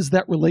 how does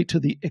that relate to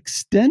the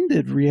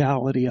extended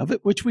reality of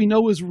it, which we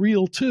know is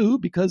real too,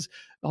 because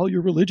all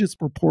your religious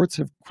reports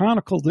have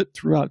chronicled it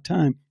throughout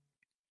time.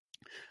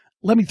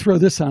 Let me throw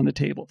this on the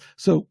table.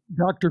 So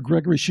Dr.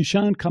 Gregory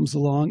Shushan comes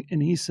along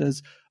and he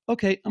says,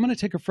 okay, I'm going to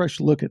take a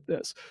fresh look at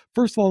this.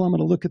 First of all, I'm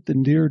going to look at the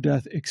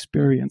near-death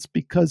experience,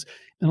 because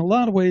in a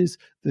lot of ways,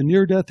 the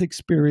near-death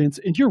experience,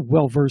 and you're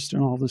well-versed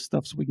in all this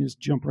stuff, so we can just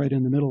jump right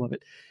in the middle of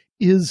it,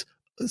 is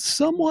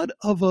somewhat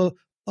of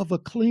a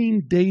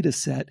clean data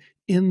set,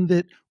 in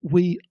that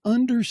we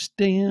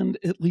understand,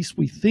 at least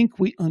we think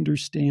we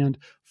understand,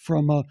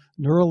 from a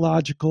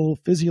neurological,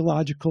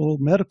 physiological,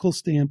 medical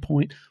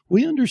standpoint,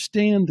 we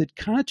understand that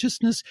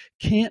consciousness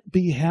can't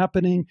be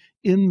happening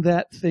in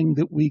that thing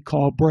that we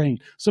call brain.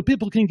 So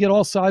people can get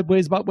all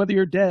sideways about whether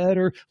you're dead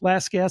or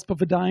last gasp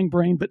of a dying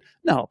brain. But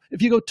no,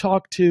 if you go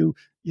talk to,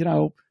 you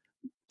know,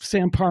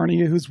 Sam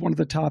Parnia, who's one of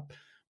the top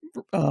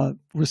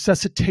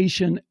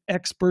resuscitation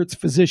experts,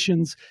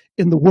 physicians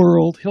in the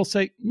world, he'll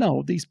say,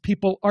 no, these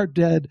people are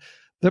dead.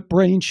 The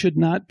brain should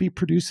not be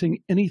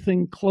producing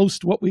anything close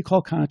to what we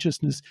call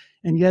consciousness,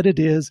 and yet it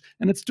is,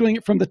 and it's doing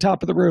it from the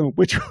top of the room,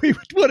 which we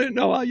wouldn't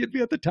know how you'd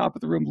be at the top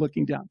of the room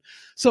looking down.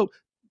 So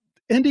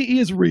NDE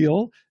is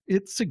real.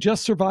 It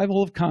suggests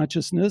survival of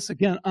consciousness.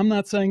 Again, I'm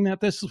not saying that.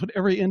 This is what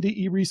every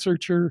NDE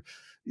researcher,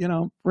 you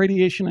know,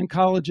 radiation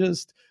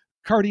oncologist,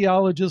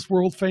 cardiologist,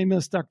 world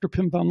famous, Dr.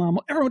 Pim Van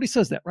Lommel, everybody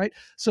says that, right?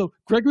 So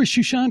Gregory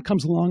Shushan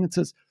comes along and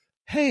says,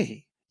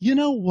 hey, you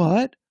know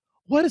what?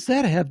 What does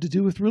that have to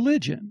do with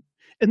religion?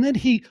 And then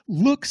he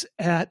looks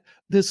at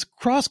this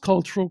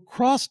cross-cultural,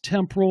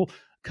 cross-temporal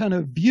kind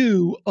of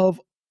view of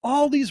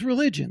all these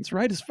religions,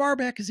 right? As far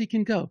back as he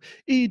can go.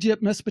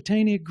 Egypt,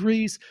 Mesopotamia,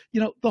 Greece,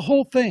 you know, the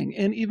whole thing,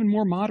 and even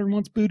more modern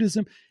ones,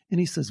 Buddhism. And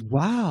he says,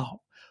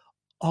 wow,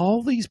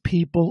 all these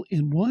people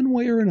in one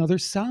way or another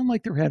sound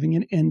like they're having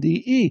an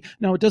NDE.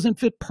 Now, it doesn't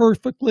fit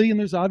perfectly, and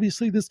there's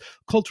obviously this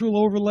cultural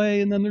overlay,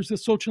 and then there's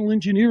this social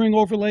engineering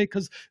overlay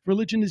because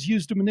religion is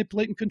used to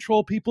manipulate and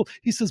control people.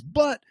 He says,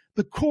 but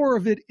the core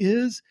of it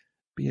is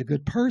be a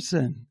good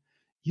person.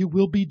 You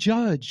will be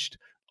judged.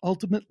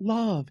 Ultimate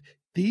love.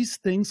 These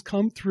things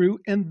come through,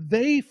 and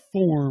they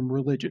form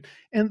religion.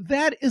 And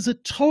that is a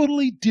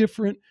totally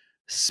different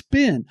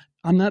spin.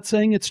 I'm not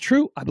saying it's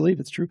true. I believe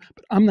it's true,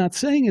 but I'm not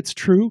saying it's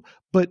true.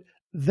 But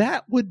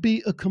that would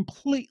be a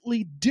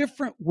completely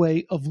different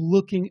way of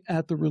looking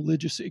at the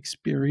religious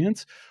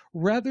experience,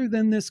 rather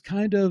than this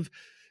kind of,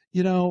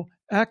 you know,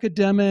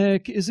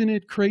 academic? Isn't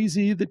it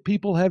crazy that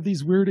people have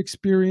these weird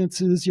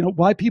experiences?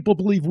 Why people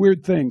believe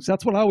weird things.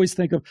 That's what I always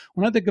think of.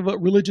 When I think of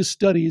religious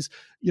studies,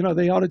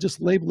 they ought to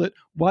just label it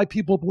why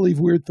people believe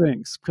weird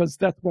things, because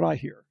that's what I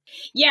hear.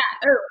 Yeah.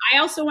 Oh, I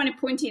also want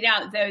to point it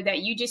out, though,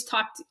 that you just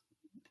talked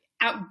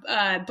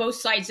out both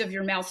sides of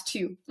your mouth,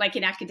 too, like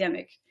an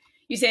academic.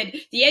 You said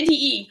the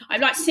NDE,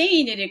 I'm not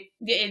saying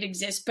it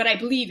exists, but I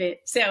believe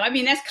it. So, I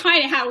mean, that's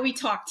kind of how we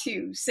talk,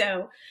 too.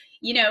 So,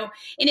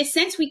 in a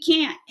sense, we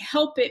can't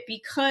help it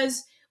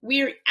because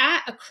we're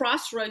at a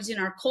crossroads in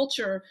our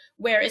culture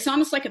where it's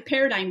almost like a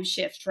paradigm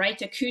shift,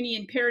 right? A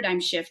Kuhnian paradigm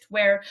shift,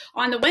 where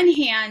on the one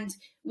hand,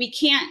 we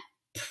can't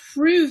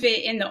prove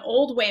it in the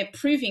old way of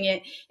proving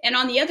it. And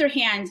on the other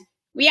hand,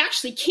 we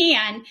actually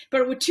can,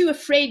 but we're too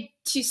afraid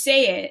to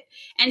say it.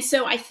 And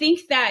so I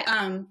think that,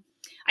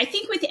 I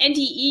think with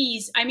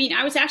NDEs, I mean,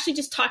 I was actually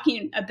just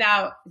talking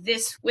about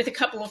this with a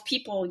couple of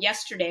people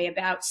yesterday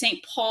about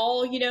St.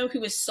 Paul, who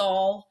was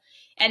Saul.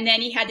 And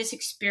then he had this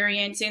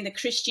experience in the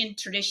Christian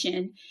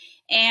tradition,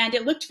 and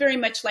it looked very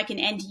much like an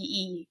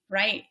NDE,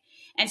 right?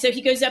 And so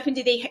he goes up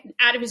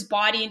out of his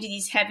body into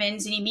these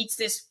heavens, and he meets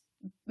this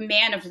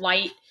man of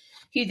light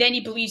who then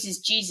he believes is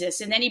Jesus.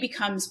 And then he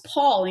becomes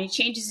Paul, and he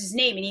changes his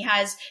name, and he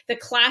has the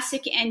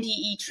classic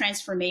NDE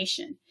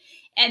transformation.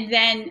 And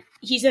then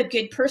he's a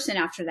good person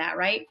after that,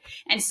 right?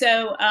 And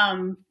so,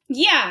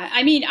 yeah,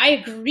 I mean, I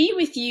agree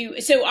with you.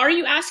 So are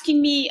you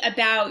asking me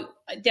about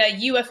the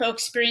UFO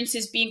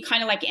experiences being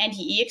kind of like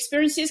NDE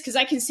experiences? Because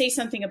I can say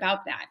something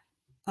about that.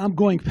 I'm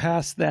going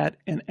past that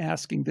and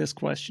asking this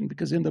question,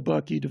 because in the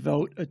book you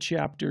devote a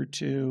chapter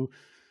to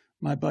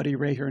my buddy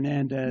Ray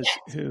Hernandez,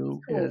 yes,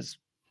 who has,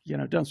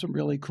 done some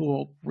really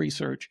cool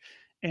research.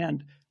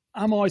 And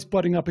I'm always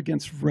butting up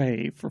against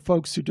Ray. For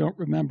folks who don't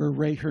remember,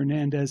 Ray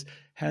Hernandez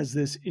has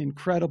this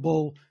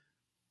incredible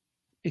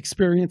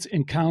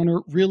encounter.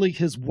 Really,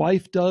 his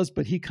wife does,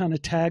 but he kind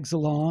of tags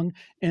along.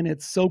 And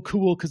it's so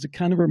cool because it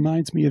kind of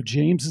reminds me of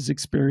James's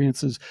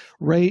experiences.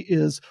 Ray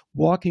is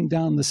walking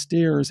down the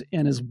stairs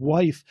and his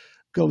wife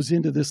goes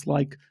into this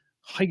like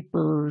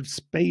hyper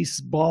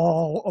space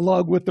ball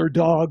along with their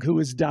dog who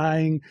is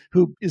dying,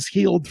 who is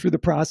healed through the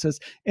process.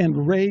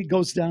 And Ray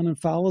goes down and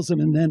follows him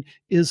and then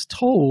is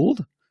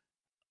told,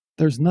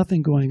 there's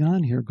nothing going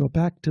on here. Go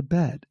back to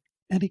bed.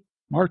 And he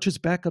marches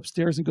back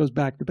upstairs and goes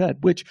back to bed,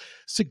 which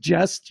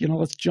suggests,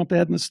 let's jump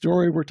ahead in the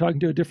story. We're talking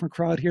to a different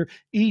crowd here.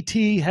 ET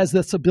has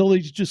this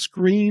ability to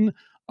screen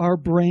our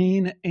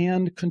brain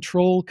and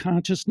control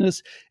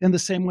consciousness in the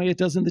same way it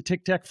does in the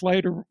Tic-Tac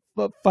fighter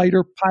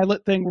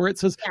pilot thing, where it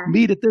says,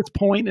 meet at this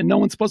point, and no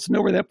one's supposed to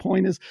know where that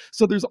point is.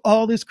 So there's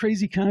all this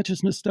crazy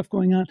consciousness stuff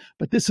going on.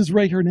 But this is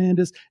Ray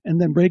Hernandez.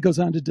 And then Ray goes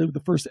on to do the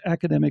first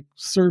academic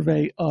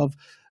survey of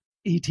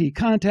ET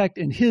contact.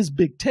 And his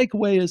big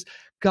takeaway is,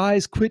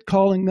 guys, quit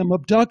calling them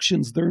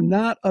abductions. They're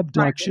not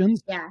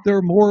abductions. Right. Yeah.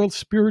 They're moral,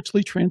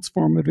 spiritually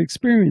transformative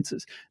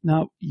experiences.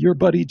 Now, your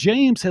buddy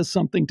James has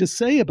something to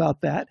say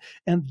about that.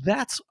 And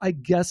that's, I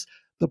guess,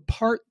 the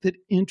part that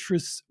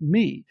interests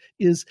me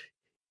is,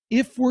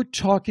 if we're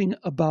talking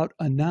about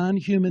a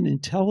non-human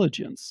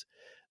intelligence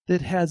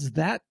that has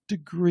that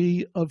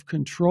degree of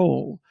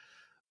control,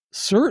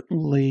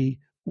 certainly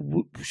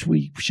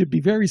we should be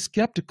very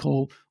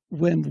skeptical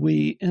when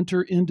we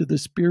enter into the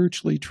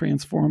spiritually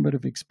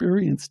transformative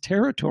experience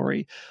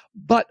territory.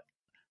 But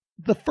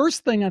the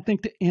first thing I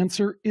think to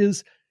answer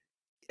is,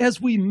 as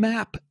we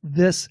map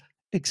this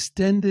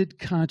extended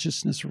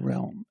consciousness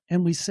realm,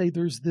 and we say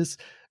there's this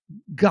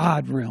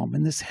God realm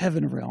and this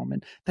heaven realm,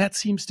 and that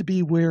seems to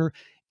be where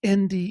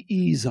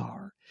NDEs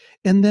are.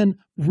 And then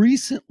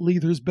recently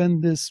there's been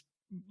this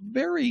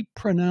very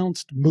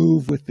pronounced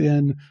move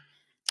within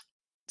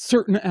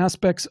certain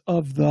aspects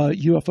of the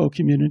UFO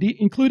community,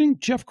 including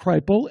Jeff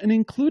Kripal and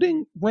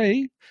including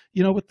Ray,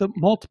 with the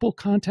multiple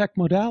contact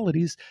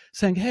modalities,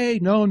 saying, hey,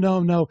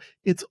 no,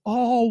 it's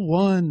all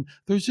one.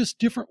 There's just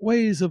different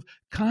ways of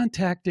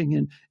contacting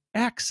and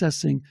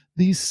accessing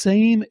these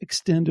same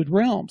extended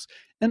realms.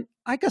 And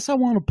I guess I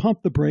want to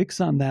pump the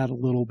brakes on that a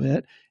little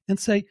bit and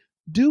say,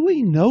 do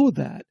we know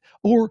that?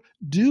 Or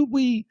do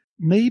we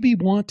maybe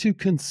want to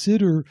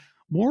consider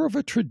more of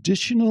a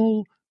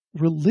traditional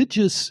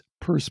religious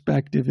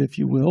perspective, if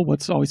you will,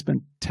 what's always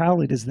been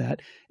tallied as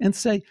that, and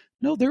say,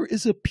 no, there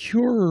is a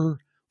purer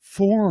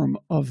form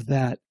of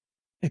that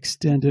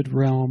extended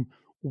realm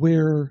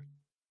where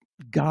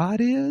God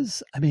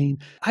is? I mean,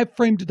 I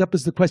framed it up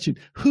as the question,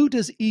 who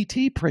does ET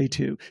pray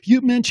to?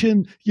 You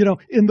mentioned,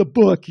 in the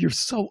book, you're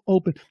so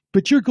open,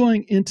 but you're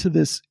going into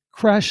this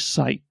crash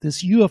site,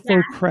 this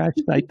UFO crash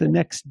site the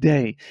next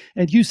day.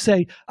 And you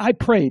say, I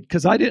prayed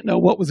because I didn't know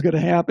what was going to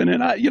happen.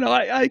 And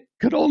I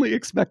could only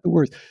expect the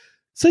worst.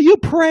 So you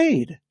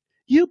prayed.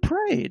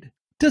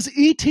 Does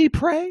ET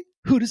pray?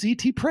 Who does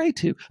ET pray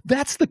to?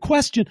 That's the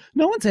question.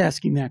 No one's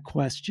asking that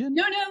question.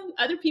 No,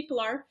 other people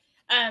are.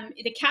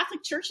 The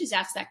Catholic Church has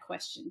asked that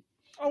question.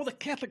 Oh, the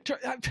Catholic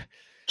Church.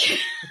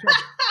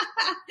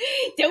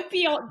 Don't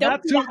be all.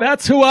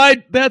 That's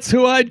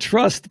who I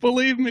trust.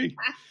 Believe me.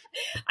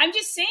 I'm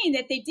just saying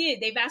that they did.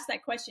 They've asked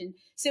that question.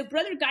 So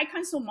Brother Guy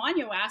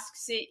Consolmagno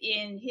asks it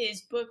in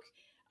his book,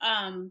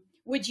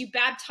 would you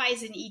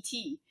baptize an ET?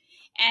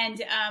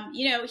 And,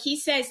 he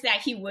says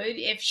that he would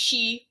if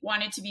she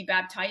wanted to be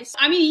baptized.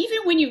 I mean, even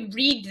when you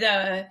read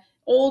the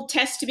Old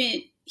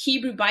Testament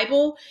Hebrew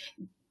Bible,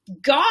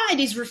 God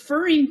is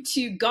referring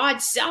to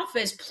God's self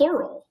as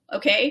plural.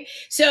 Okay.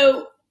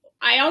 So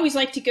I always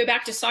like to go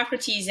back to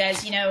Socrates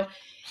as,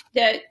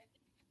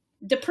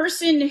 the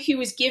person who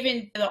was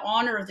given the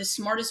honor of the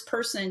smartest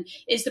person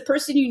is the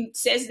person who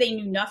says they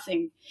knew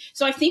nothing.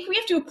 So I think we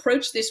have to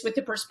approach this with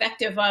the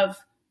perspective of,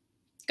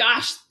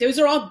 gosh, those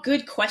are all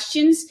good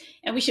questions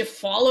and we should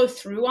follow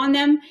through on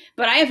them.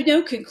 But I have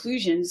no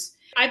conclusions.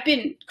 I've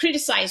been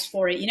criticized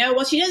for it.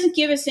 Well, she doesn't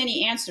give us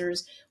any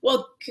answers.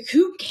 Well,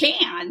 who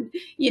can?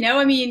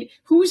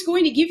 Who's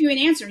going to give you an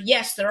answer?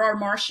 Yes, there are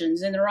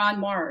Martians and they're on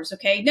Mars.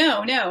 Okay.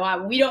 No,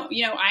 we don't,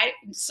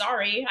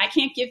 sorry, I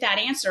can't give that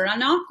answer. I'm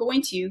not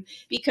going to,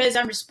 because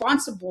I'm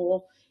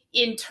responsible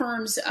in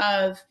terms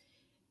of,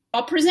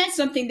 I'll present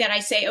something that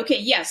I say, okay,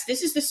 yes,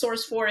 this is the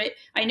source for it.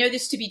 I know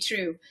this to be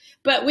true.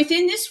 But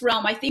within this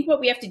realm, I think what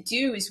we have to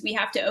do is we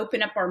have to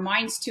open up our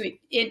minds to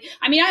it.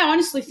 I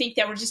honestly think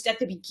that we're just at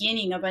the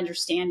beginning of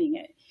understanding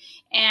it.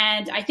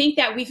 And I think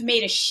that we've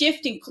made a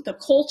shift in the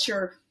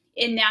culture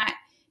in that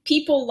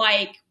people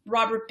like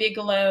Robert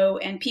Bigelow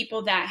and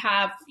people that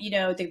have,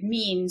 the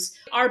means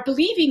are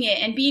believing it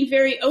and being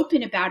very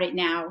open about it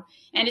now.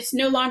 And it's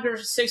no longer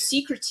so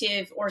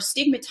secretive or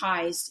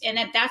stigmatized. And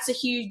that's a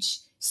huge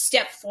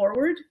step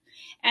forward.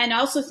 And I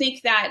also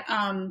think that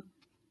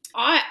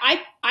I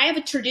have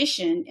a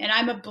tradition and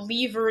I'm a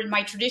believer in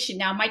my tradition.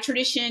 Now, my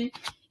tradition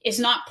is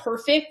not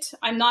perfect.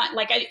 I'm not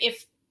like,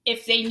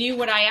 if they knew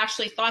what I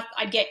actually thought,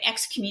 I'd get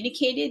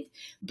excommunicated.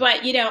 But,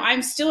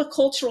 I'm still a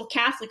cultural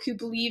Catholic who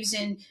believes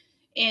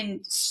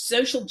in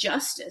social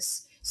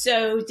justice.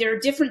 So there are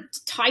different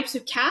types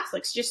of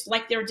Catholics, just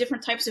like there are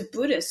different types of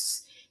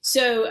Buddhists.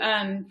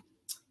 So,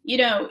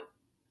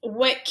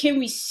 what can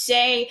we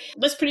say?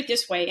 Let's put it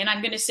this way. And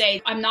I'm going to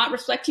say, I'm not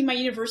reflecting my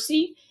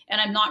university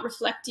and I'm not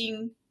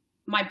reflecting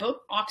my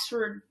book,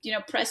 Oxford,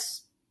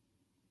 press,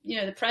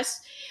 the press.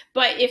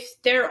 But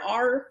if there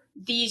are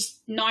these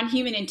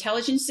non-human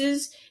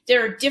intelligences,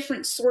 there are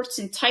different sorts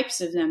and types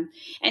of them.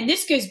 And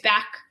this goes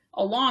back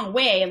a long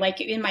way.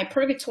 Like in my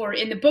purgatory,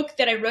 in the book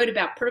that I wrote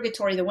about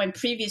purgatory, the one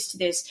previous to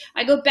this,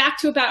 I go back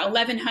to about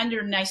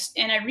 1100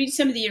 and I read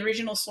some of the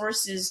original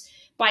sources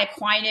by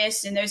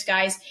Aquinas and those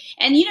guys.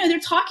 And, they're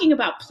talking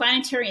about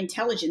planetary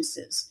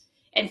intelligences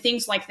and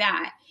things like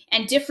that,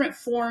 and different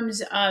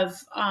forms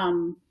of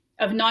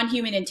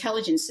non-human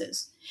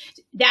intelligences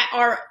that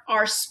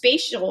are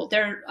spatial.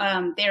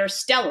 They're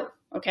stellar.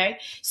 Okay.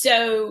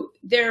 So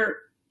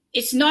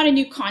it's not a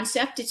new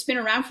concept. It's been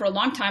around for a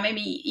long time.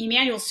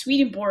 Emanuel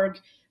Swedenborg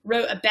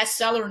wrote a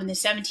bestseller in the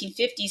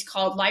 1750s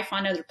called Life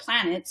on Other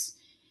Planets.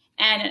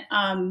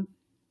 And,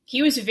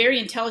 he was a very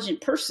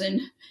intelligent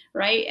person,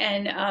 right?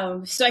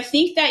 And so I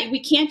think that we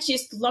can't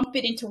just lump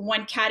it into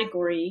one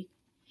category,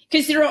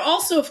 because there are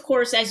also, of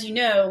course, as you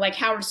know, like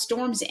Howard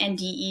Storm's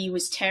NDE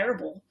was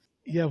terrible.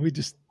 Yeah, we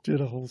just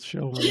did a whole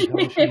show on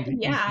NDE.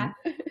 Yeah.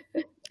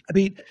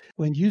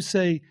 When you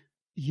say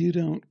you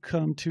don't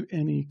come to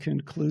any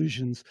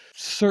conclusions,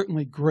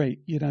 certainly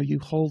great. You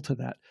hold to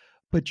that.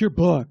 But your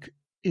book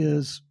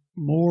is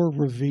more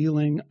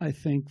revealing, I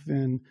think,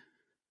 than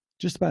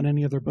just about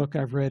any other book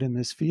I've read in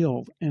this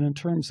field. And in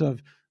terms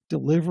of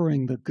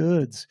delivering the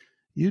goods,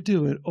 you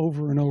do it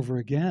over and over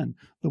again.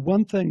 The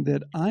one thing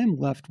that I'm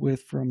left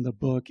with from the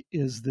book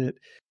is that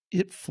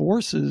it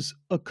forces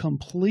a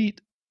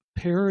complete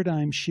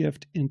paradigm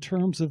shift in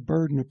terms of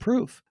burden of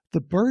proof. The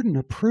burden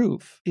of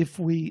proof, if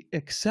we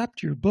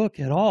accept your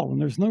book at all,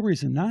 and there's no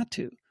reason not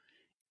to,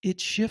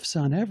 it shifts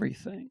on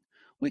everything.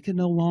 We can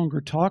no longer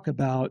talk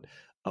about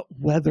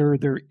whether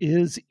there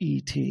is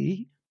ET.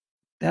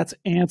 That's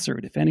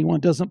answered. If anyone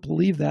doesn't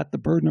believe that, the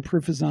burden of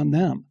proof is on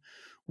them.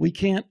 We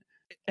can't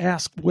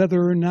ask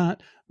whether or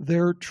not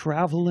they're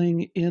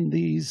traveling in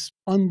these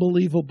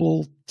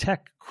unbelievable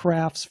tech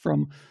crafts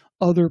from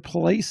other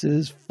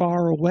places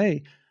far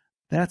away.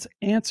 That's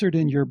answered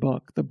in your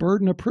book. The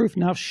burden of proof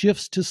now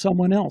shifts to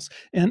someone else.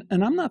 And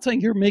I'm not saying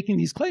you're making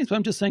these claims, but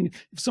I'm just saying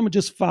if someone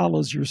just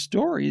follows your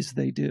stories,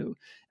 they do.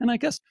 And I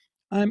guess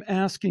I'm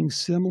asking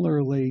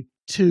similarly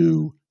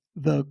to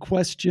the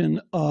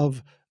question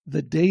of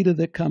the data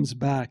that comes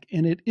back,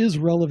 and it is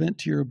relevant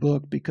to your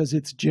book because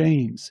it's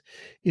James.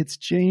 It's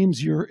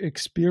James, your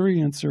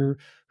experiencer,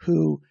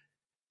 who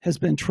has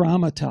been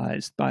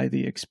traumatized by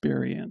the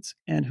experience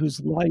and whose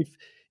life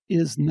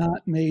is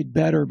not made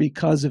better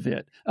because of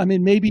it.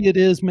 Maybe it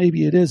is,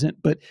 maybe it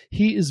isn't, but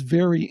he is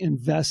very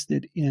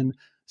invested in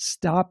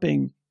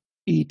stopping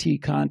ET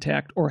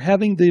contact or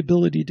having the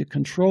ability to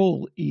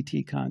control ET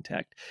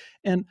contact.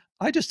 And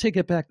I just take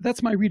it back.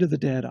 That's my read of the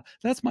data.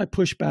 That's my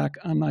pushback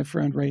on my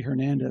friend Ray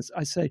Hernandez.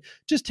 I say,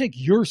 just take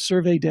your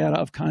survey data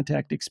of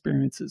contact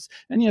experiences,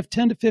 and you have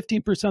 10 to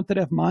 15% that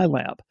have my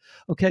lab.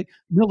 Okay,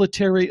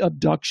 military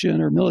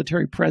abduction or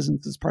military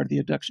presence is part of the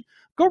abduction.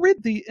 Go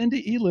read the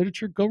NDE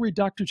literature. Go read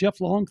Dr.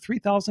 Jeff Long,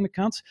 3,000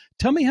 accounts.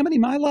 Tell me how many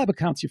MyLab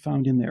accounts you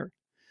found in there.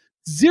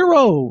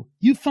 Zero.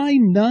 You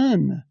find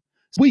none.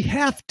 We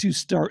have to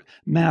start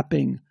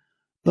mapping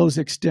those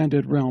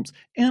extended realms.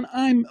 And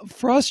I'm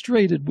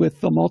frustrated with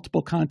the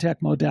multiple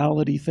contact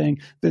modality thing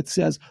that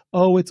says,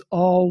 oh, it's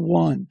all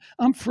one.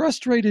 I'm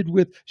frustrated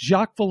with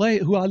Jacques Vallée,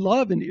 who I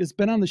love and has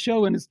been on the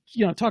show and is,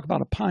 talk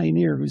about a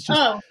pioneer who's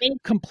just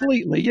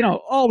completely,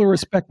 all the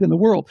respect in the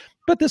world.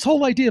 But this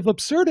whole idea of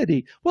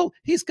absurdity, well,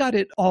 he's got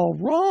it all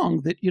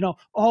wrong that,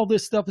 all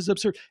this stuff is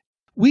absurd.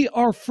 We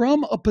are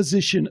from a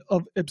position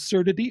of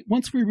absurdity.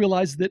 Once we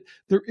realize that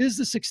there is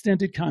this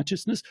extended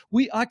consciousness,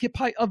 we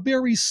occupy a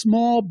very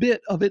small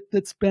bit of it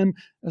that's been,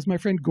 as my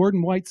friend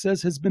Gordon White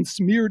says, has been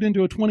smeared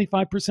into a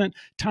 25%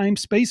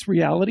 time-space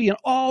reality, and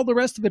all the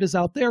rest of it is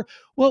out there.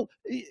 Well,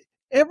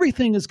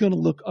 everything is going to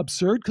look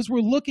absurd because we're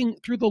looking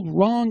through the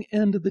wrong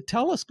end of the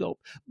telescope.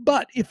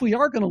 But if we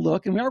are going to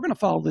look and we are going to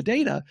follow the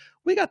data,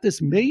 we got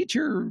this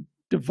major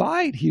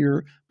divide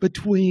here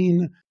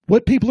between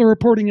what people are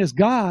reporting as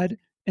God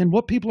and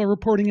what people are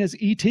reporting as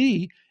ET.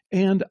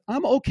 And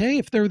I'm okay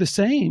if they're the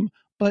same,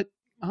 but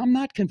I'm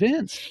not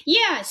convinced.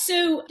 Yeah,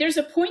 so there's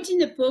a point in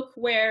the book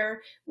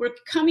where we're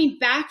coming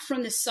back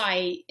from the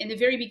site in the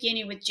very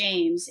beginning with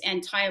James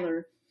and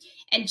Tyler.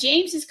 And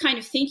James is kind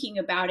of thinking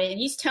about it, and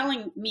he's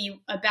telling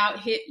me about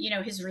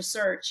his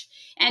research.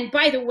 And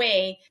by the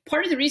way,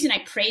 part of the reason I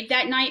prayed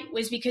that night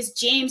was because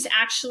James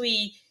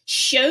actually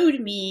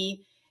showed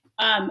me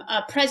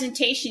a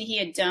presentation he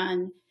had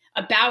done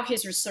about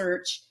his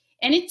research.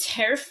 And it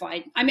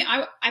terrified. I mean,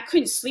 I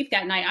couldn't sleep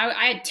that night.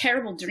 I had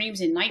terrible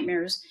dreams and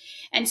nightmares.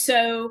 And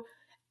so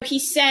he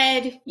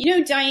said,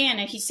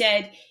 Diana, he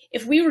said,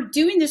 if we were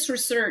doing this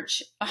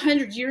research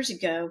 100 years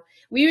ago,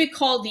 we would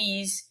call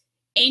these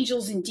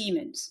angels and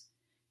demons.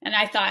 And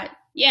I thought,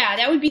 yeah,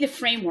 that would be the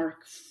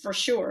framework for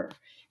sure,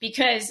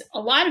 because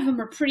a lot of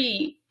them are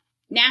pretty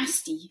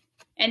nasty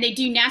and they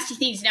do nasty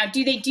things. Now,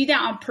 do they do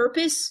that on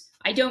purpose?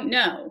 I don't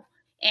know.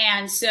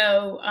 And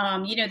so,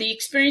 the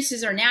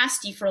experiences are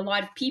nasty for a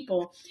lot of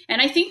people.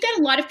 And I think that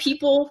a lot of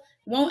people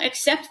won't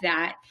accept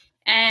that.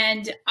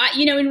 And,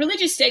 in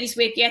religious studies,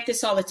 we get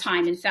this all the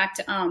time. In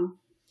fact,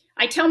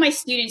 I tell my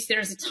students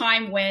there's a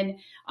time when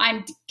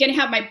I'm going to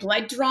have my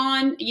blood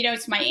drawn.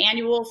 It's my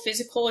annual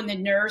physical, and the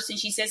nurse, and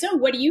she says, oh,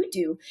 what do you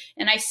do?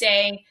 And I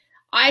say,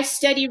 I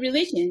study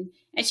religion.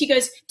 And she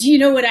goes, do you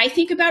know what I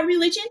think about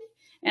religion?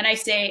 And I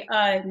say,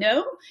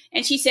 no.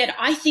 And she said,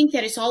 I think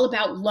that it's all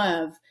about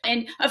love.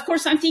 And of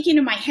course, I'm thinking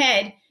in my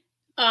head,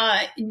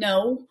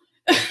 no.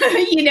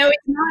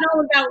 It's not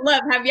all about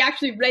love. Have you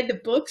actually read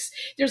the books?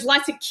 There's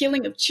lots of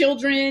killing of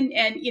children,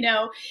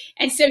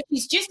 and so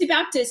she's just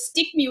about to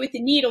stick me with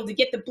the needle to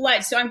get the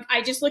blood. So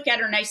I just look at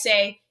her and I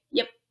say,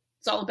 yep,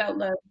 it's all about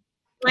love.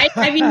 Right?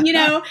 I mean,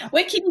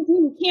 what can you do?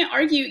 You can't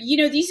argue.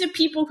 These are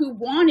people who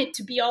want it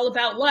to be all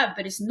about love,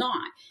 but it's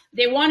not.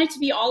 They want it to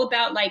be all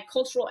about like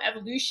cultural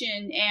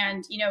evolution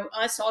and,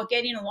 us all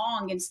getting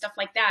along and stuff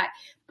like that.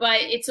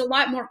 But it's a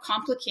lot more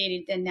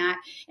complicated than that.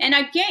 And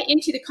I get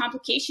into the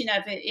complication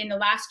of it in the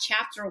last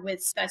chapter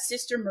with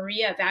Sister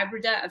Maria of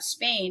Agreda of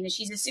Spain. And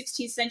she's a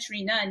 16th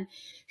century nun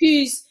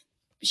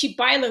she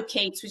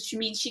bilocates, which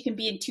means she can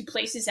be in two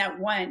places at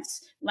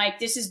once. Like,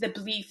 this is the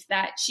belief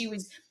that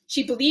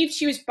she believed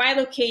she was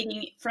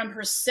bilocating from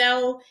her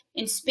cell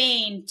in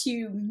Spain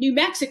to New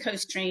Mexico,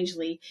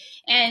 strangely.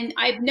 And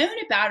I've known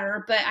about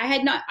her, but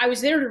I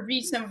was there to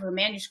read some of her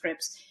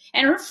manuscripts.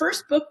 And her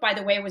first book, by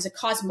the way, was a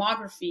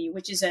cosmography,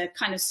 which is a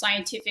kind of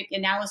scientific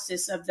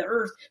analysis of the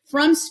Earth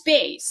from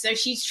space. So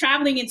she's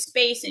traveling in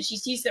space and she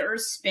sees the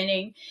Earth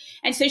spinning.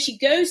 And so she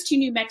goes to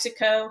New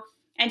Mexico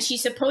and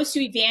she's supposed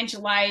to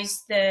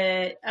evangelize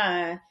the,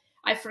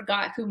 I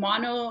forgot,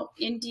 Humano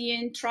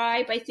Indian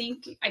tribe, I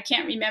think. I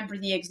can't remember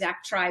the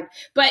exact tribe.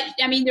 But,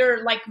 I mean, there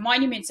are like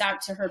monuments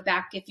out to her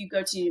back if you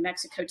go to New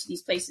Mexico, to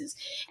these places.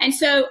 And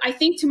so I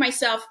think to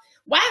myself,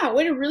 wow,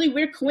 what a really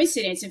weird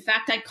coincidence. In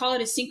fact, I'd call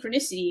it a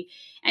synchronicity.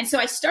 And so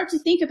I start to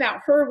think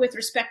about her with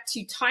respect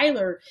to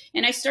Tyler.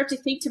 And I start to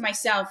think to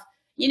myself,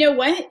 you know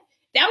what?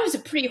 That was a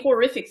pretty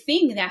horrific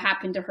thing that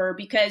happened to her,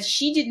 because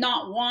she did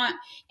not want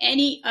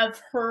any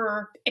of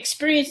her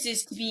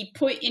experiences to be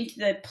put into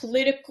the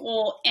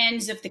political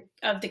ends of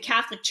the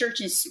Catholic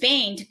Church in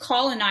Spain to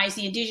colonize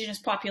the indigenous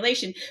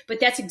population. But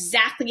that's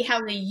exactly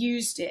how they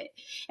used it.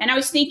 And I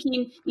was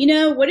thinking,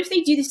 what if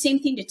they do the same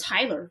thing to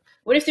Tyler?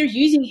 What if they're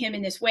using him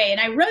in this way?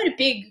 And I wrote a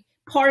big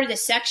part of the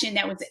section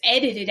that was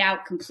edited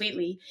out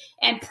completely.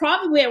 And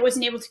probably I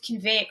wasn't able to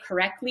convey it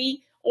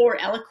correctly or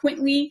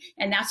eloquently,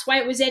 and that's why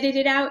it was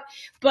edited out.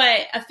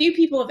 But a few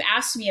people have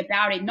asked me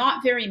about it,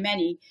 not very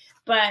many,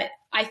 but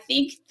I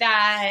think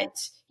that,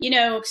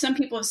 some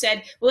people have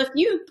said, well, if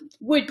you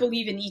would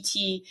believe in ET,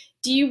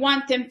 do you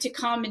want them to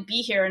come and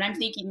be here? And I'm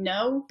thinking,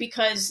 no,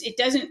 because it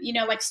doesn't,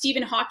 like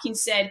Stephen Hawking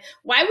said,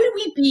 why would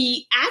we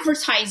be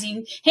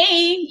advertising,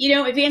 hey,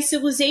 advanced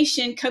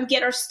civilization, come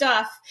get our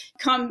stuff,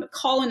 come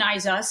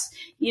colonize us,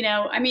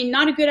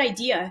 not a good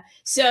idea.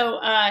 So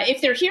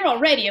if they're here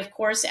already, of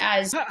course,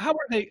 as... How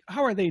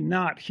are they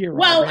not here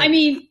Well,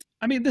 already?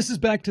 I mean, this is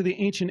back to the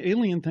ancient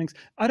alien things.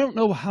 I don't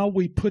know how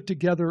we put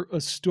together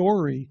a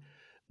story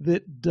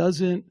that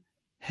doesn't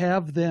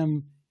have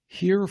them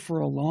here for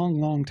a long,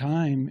 long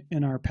time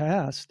in our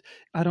past.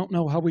 I don't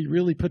know how we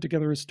really put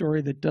together a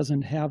story that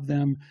doesn't have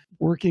them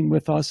working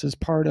with us as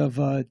part of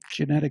a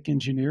genetic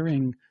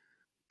engineering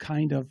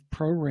kind of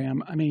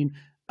program. I mean,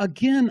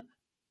 again,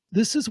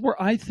 this is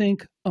where I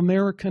think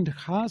American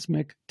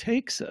Cosmic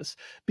takes us,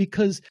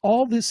 because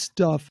all this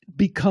stuff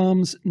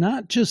becomes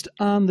not just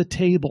on the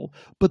table,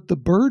 but the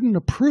burden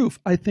of proof,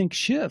 I think,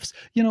 shifts.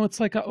 You know,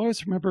 it's like I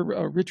always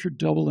remember Richard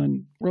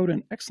Dolan wrote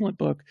an excellent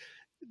book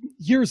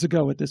years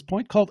ago at this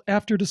point called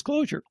After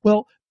Disclosure.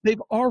 Well,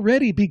 they've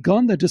already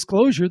begun the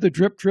disclosure, the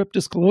drip drip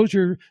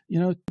disclosure,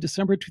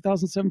 December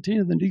 2017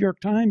 in the New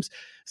York Times,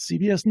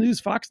 CBS News,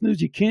 Fox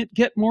News. You can't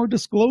get more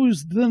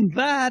disclosed than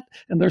that.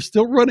 And they're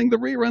still running the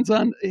reruns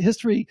on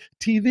History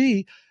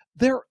TV.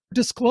 They're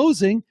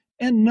disclosing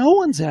and no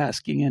one's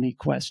asking any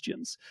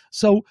questions.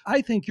 So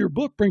I think your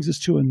book brings us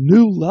to a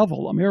new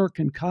level.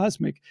 American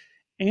Cosmic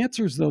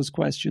answers those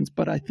questions,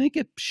 but I think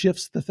it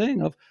shifts the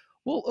thing of,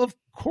 well, of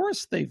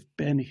course they've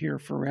been here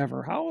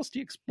forever. How else do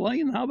you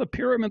explain how the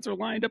pyramids are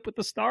lined up with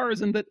the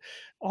stars and that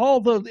all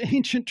the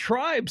ancient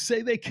tribes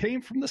say they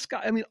came from the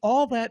sky? I mean,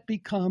 all that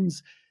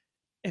becomes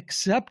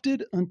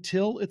accepted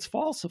until it's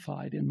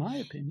falsified, in my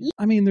opinion.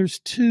 I mean, there's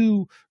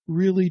two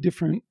really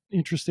different,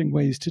 interesting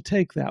ways to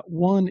take that.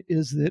 One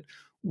is that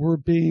we're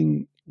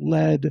being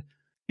led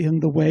in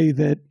the way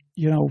that,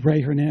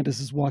 Ray Hernandez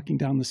is walking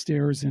down the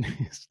stairs and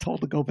he's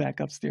told to go back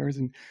upstairs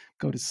and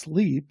go to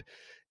sleep.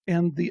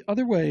 And the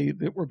other way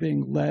that we're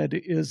being led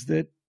is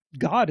that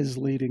God is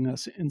leading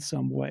us in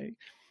some way.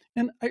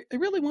 And I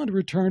really want to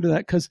return to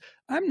that because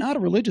I'm not a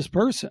religious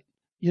person,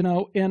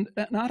 and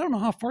I don't know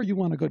how far you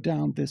want to go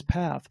down this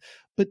path.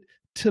 But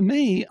to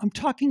me, I'm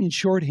talking in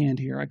shorthand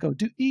here. I go,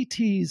 do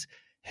ETs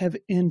have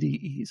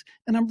NDEs?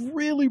 And I'm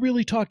really,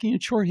 really talking in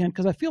shorthand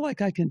because I feel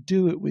like I can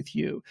do it with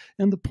you.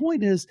 And the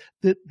point is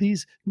that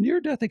these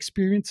near-death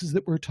experiences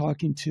that we're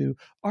talking to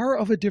are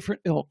of a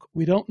different ilk.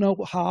 We don't know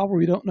how or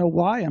we don't know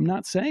why. I'm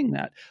not saying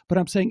that. But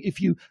I'm saying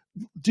if you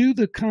do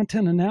the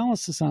content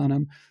analysis on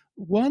them,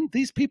 one,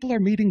 these people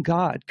are meeting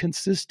God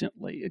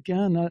consistently.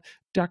 Again,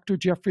 Dr.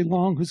 Jeffrey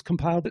Long, who's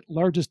compiled the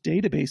largest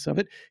database of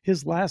it,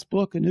 his last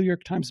book, a New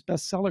York Times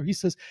bestseller, he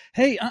says,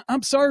 hey,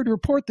 I'm sorry to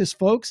report this,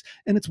 folks,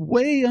 and it's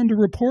way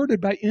underreported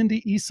by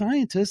NDE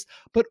scientists,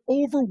 but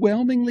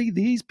overwhelmingly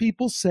these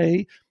people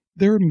say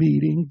they're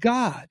meeting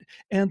God.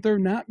 And they're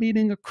not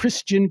meeting a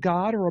Christian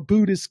God or a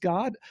Buddhist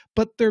God,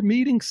 but they're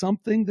meeting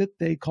something that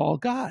they call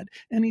God.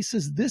 And he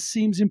says, this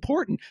seems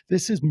important.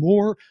 This is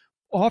more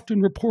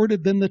often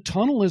reported than the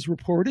tunnel is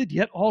reported,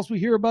 yet all we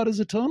hear about is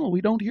a tunnel.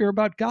 We don't hear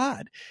about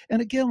God.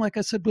 And again, like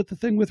I said with the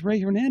thing with Ray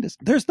Hernandez,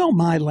 there's no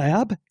my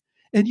lab.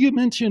 And you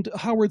mentioned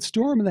Howard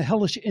Storm and the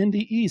hellish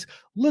NDEs.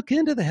 Look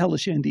into the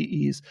hellish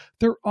NDEs.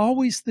 They're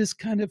always this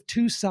kind of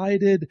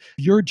two-sided,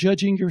 you're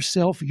judging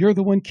yourself, you're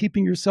the one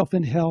keeping yourself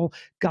in hell.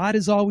 God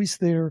is always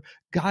there.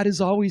 God is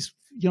always,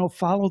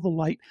 follow the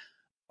light.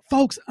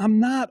 Folks, I'm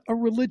not a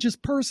religious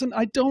person.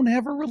 I don't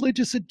have a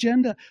religious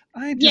agenda.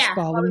 I'm just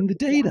following the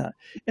data.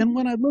 And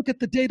when I look at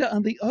the data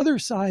on the other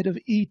side of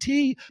ET,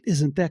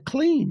 isn't that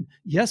clean?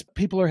 Yes,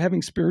 people are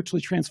having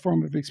spiritually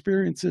transformative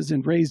experiences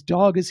and Ray's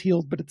dog is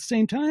healed. But at the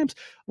same time,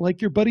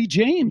 like your buddy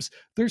James,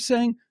 they're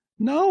saying,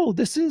 no,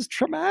 this is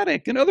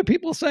traumatic. And other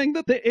people saying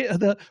that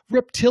the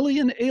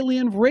reptilian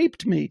alien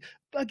raped me.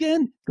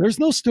 Again, there's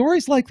no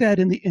stories like that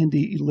in the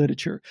NDE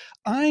literature.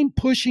 I'm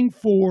pushing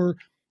for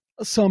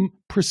some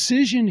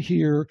precision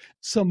here,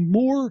 some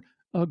more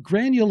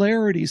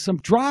granularity, some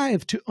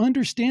drive to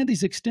understand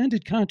these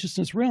extended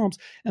consciousness realms.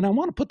 And I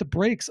want to put the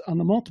brakes on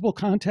the multiple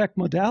contact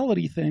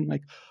modality thing,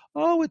 like,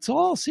 oh, it's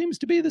all seems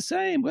to be the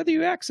same, whether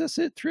you access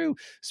it through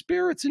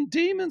spirits and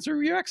demons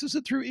or you access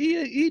it through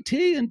ET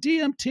and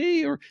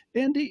DMT or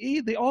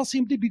NDE, they all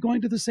seem to be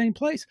going to the same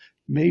place.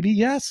 Maybe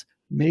yes,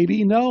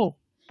 maybe no.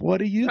 What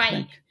do you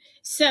think?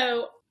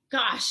 So,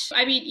 gosh,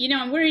 I mean,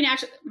 I'm wearing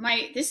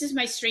this is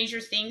my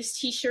Stranger Things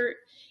t-shirt.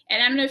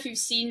 And I don't know if you've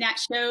seen that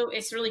show.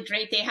 It's really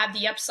great. They have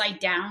the upside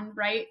down,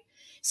 right?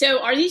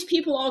 So are these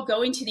people all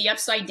going to the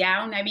upside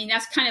down? I mean,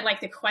 that's kind of like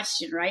the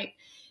question, right?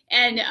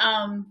 And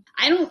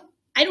I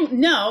don't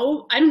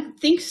know. I don't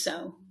think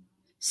so.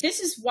 So this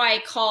is why I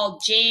call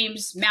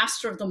James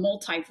master of the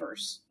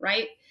multiverse,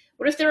 right?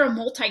 What if there are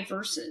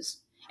multiverses?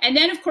 And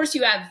then, of course,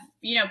 you have,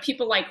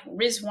 people like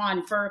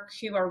Rizwan Virk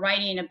who are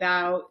writing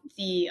about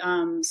the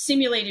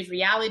simulated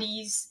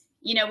realities,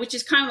 which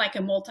is kind of like a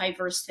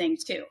multiverse thing,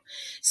 too.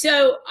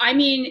 So, I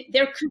mean,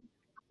 there could...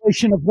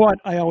 Simulation of what?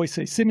 I always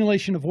say,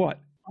 simulation of what?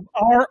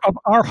 Of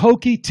our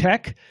hokey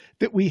tech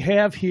that we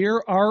have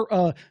here,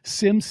 our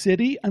Sim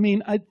City. I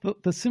mean,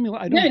 the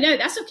simulation... No,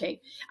 that's okay.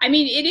 I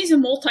mean, it is a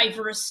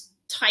multiverse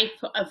type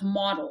of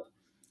model.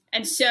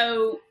 And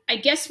so I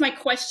guess my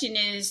question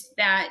is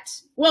that,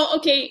 well,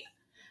 okay,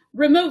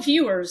 remote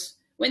viewers,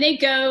 when they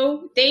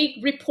go, they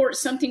report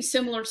something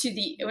similar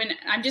to when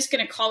I'm just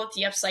going to call it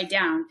the upside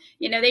down.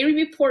 They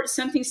report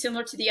something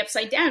similar to the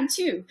upside down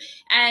too.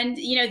 And,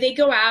 they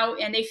go out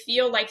and they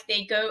feel like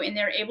they go and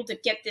they're able to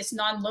get this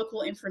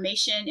non-local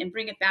information and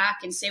bring it back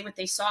and say what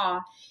they saw.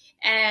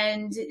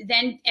 And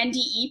then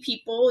NDE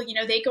people,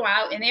 they go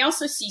out and they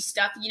also see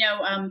stuff.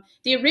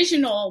 The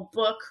original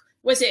book,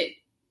 what's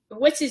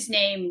his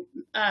name?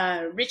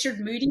 Richard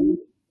Moody?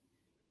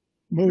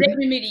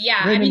 Raymond Moody,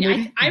 yeah. Raymond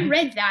Moody? I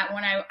read that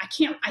when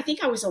I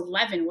think I was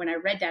 11 when I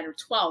read that, or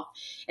 12.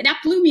 And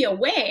that blew me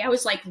away. I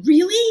was like,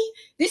 really?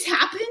 This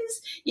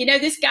happens?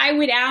 This guy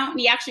went out and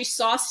he actually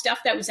saw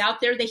stuff that was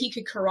out there that he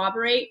could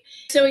corroborate.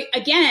 So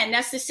again,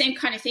 that's the same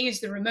kind of thing as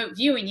the remote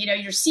viewing.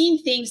 You're seeing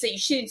things that you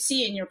shouldn't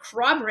see and you're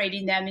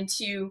corroborating them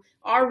into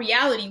our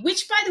reality,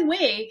 which, by the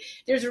way,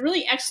 there's a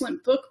really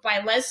excellent book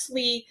by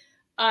Leslie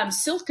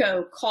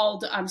Silko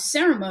called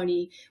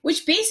Ceremony,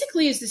 which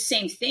basically is the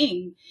same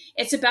thing.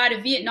 It's about a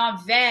Vietnam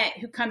vet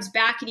who comes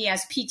back and he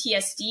has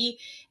PTSD,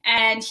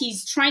 and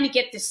he's trying to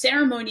get the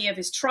ceremony of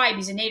his tribe.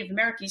 He's a Native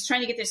American. He's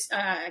trying to get this,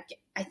 I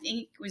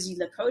think, was he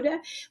Lakota?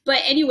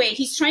 But anyway,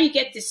 he's trying to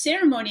get the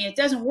ceremony. It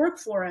doesn't work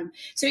for him.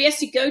 So he has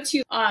to go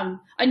to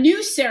a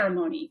new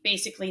ceremony,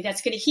 basically,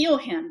 that's going to heal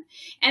him.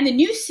 And the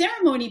new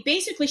ceremony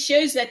basically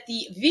shows that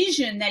the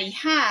vision that he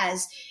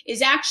has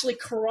is actually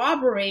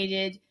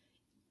corroborated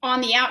on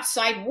the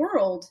outside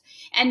world,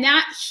 and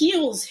that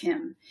heals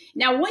him.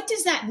 Now, what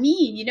does that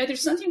mean?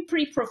 There's something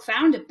pretty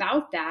profound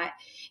about that.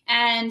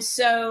 And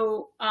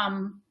so,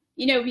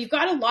 we've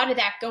got a lot of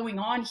that going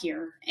on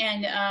here.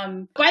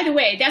 And by the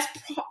way,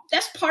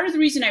 that's part of the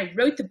reason I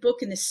wrote the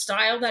book in the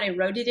style that I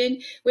wrote it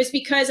in, was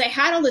because I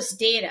had all this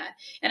data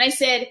and I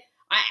said,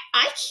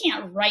 I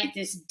can't write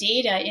this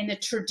data in the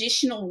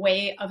traditional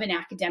way of an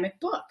academic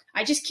book.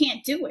 I just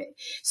can't do it.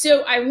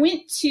 So I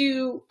went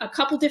to a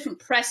couple different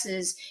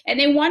presses and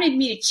they wanted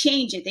me to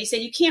change it. They said,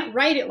 you can't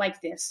write it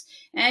like this.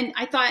 And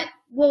I thought,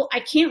 well,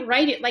 I can't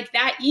write it like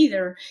that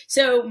either.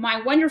 So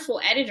my wonderful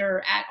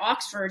editor at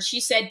Oxford, she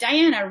said,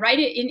 Diana, write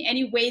it in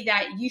any way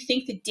that you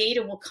think the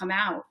data will come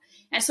out.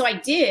 And so I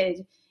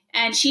did.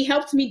 And she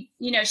helped me,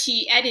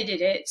 she edited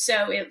it,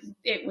 so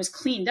it was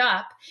cleaned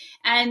up.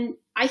 And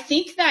I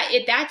think that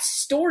that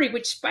story,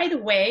 which, by the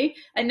way,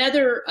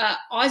 another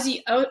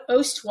Ozzy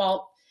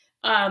Ostwald,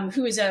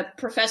 who is a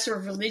professor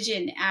of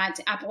religion at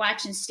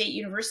Appalachian State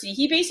University,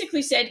 he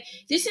basically said,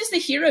 this is the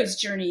hero's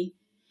journey.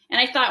 And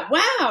I thought,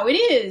 wow, it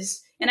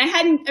is. And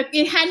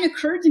it hadn't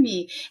occurred to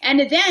me.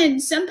 And then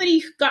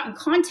somebody got in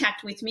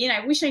contact with me, and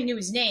I wish I knew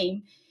his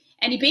name.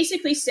 And he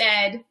basically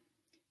said,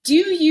 do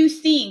you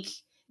think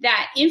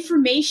that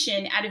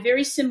information at a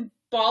very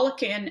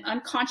symbolic and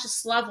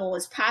unconscious level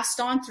is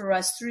passed on through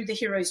us through the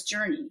hero's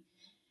journey?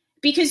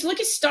 Because look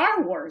at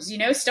Star Wars,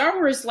 Star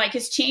Wars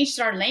has changed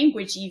our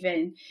language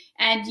even.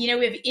 And, we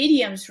have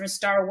idioms from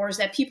Star Wars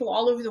that people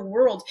all over the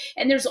world.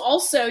 And there's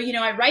also,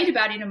 I write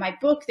about it in my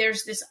book,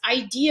 there's this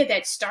idea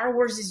that Star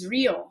Wars is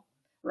real.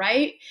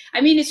 Right?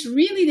 It's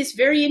really this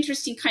very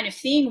interesting kind of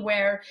thing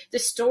where the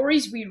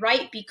stories we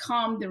write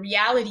become the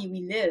reality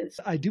we live.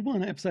 I do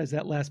want to emphasize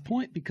that last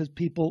point because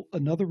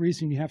another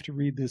reason you have to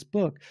read this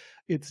book,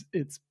 it's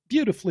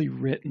beautifully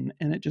written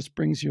and it just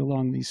brings you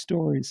along these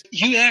stories.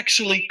 You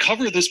actually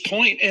cover this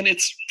point, and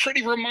it's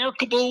pretty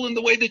remarkable in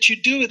the way that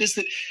you do it, is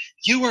that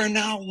you are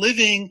now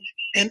living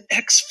an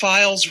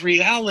X-Files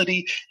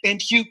reality,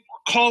 and you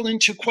call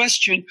into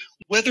question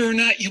whether or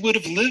not you would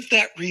have lived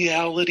that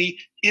reality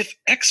if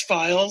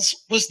X-Files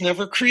was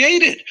never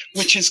created,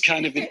 which is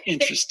kind of an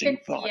interesting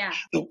thought. Yeah.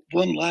 The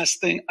one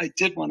last thing I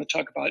did want to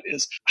talk about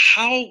is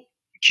how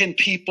can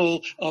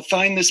people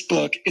find this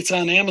book? It's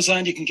on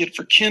Amazon. You can get it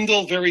for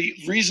Kindle, very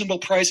reasonable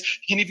price.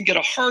 You can even get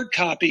a hard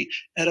copy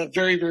at a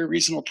very, very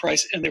reasonable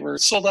price. And they were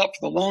sold out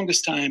for the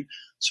longest time.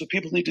 So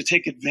people need to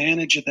take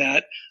advantage of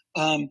that.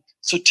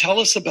 So tell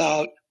us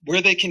about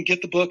where they can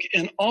get the book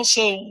and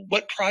also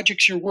what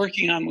projects you're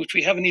working on, which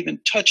we haven't even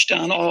touched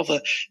on, all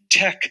the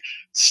tech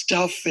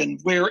stuff and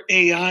where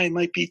AI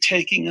might be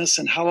taking us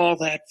and how all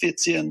that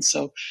fits in.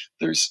 So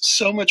there's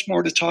so much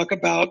more to talk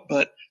about,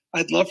 but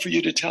I'd love for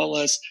you to tell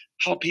us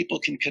how people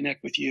can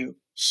connect with you.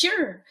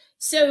 Sure.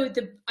 So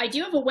I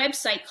do have a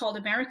website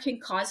called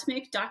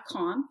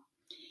americancosmic.com.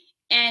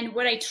 And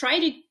what I try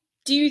to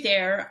do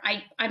there,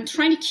 I'm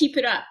trying to keep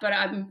it up, but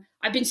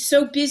I've been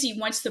so busy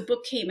once the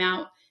book came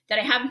out that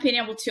I haven't been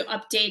able to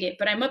update it,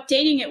 but I'm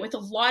updating it with a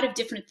lot of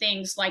different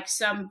things, like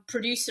some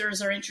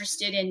producers are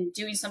interested in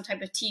doing some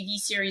type of TV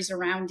series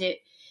around it.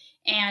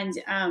 And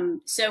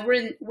so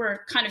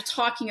we're kind of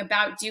talking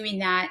about doing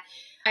that.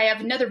 I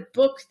have another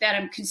book that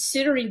I'm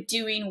considering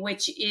doing,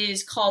 which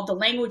is called The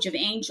Language of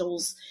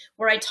Angels,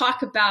 where I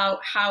talk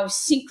about how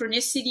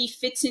synchronicity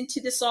fits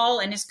into this all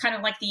and is kind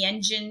of like the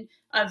engine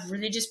of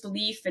religious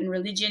belief and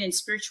religion and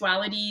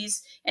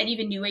spiritualities and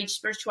even New Age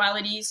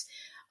spiritualities.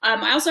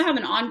 I also have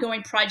an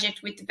ongoing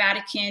project with the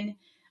Vatican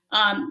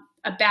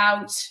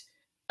about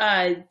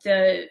kind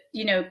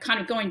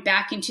of going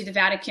back into the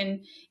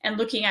Vatican and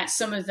looking at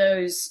some of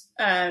those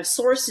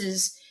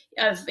sources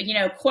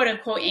quote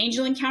unquote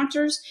angel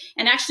encounters,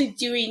 and actually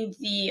doing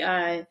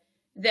the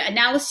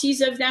analyses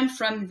of them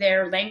from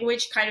their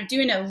language, kind of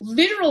doing a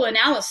literal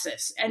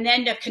analysis and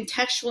then a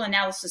contextual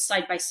analysis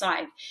side by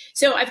side.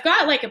 So I've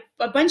got like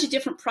a bunch of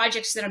different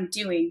projects that I'm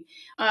doing.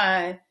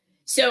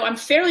 So I'm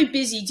fairly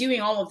busy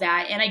doing all of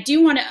that. And I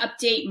do want to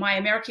update my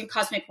American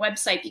Cosmic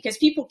website because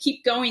people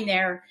keep going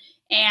there,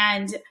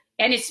 and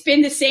it's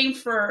been the same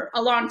for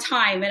a long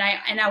time.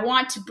 And I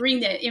want to bring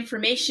the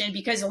information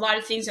because a lot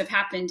of things have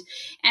happened.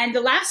 And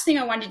the last thing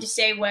I wanted to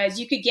say was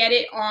you could get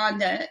it on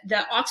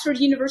the Oxford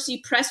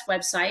University Press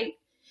website.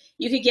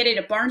 You could get it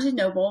at Barnes &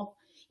 Noble.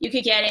 You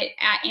could get it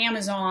at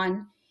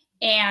Amazon.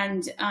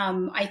 And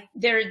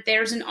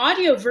there's an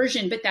audio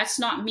version, but that's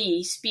not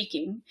me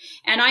speaking.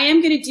 And I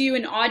am going to do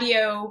an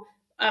audio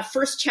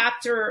first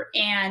chapter,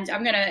 and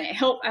I'm going to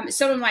help.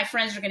 Some of my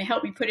friends are going to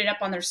help me put it up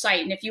on their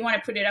site. And if you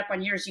want to put it up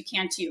on yours, you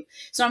can too.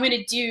 So I'm going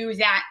to do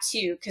that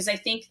too, because I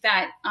think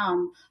that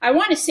I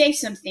want to say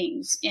some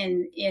things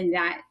in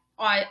that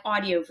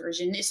audio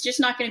version. It's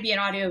just not going to be an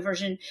audio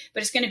version,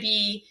 but it's going to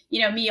be,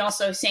 me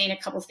also saying a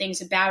couple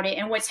things about it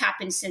and what's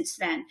happened since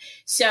then.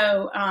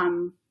 So,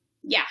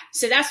 yeah,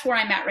 so that's where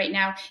I'm at right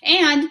now.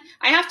 And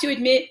I have to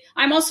admit,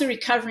 I'm also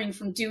recovering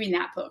from doing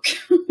that book.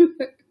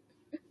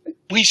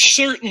 We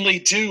certainly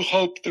do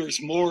hope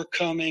there's more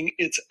coming.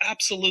 It's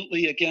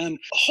absolutely, again,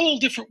 a whole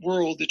different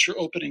world that you're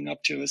opening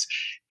up to us,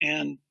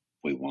 and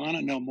we want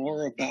to know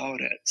more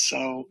about it.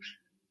 So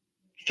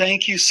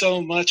thank you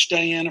so much,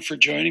 Diana, for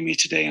joining me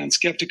today on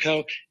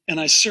Skeptiko. And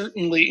I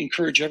certainly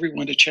encourage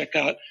everyone to check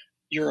out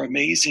your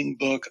amazing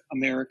book,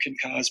 American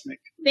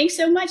Cosmic. Thanks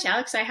so much,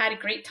 Alex. I had a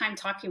great time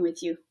talking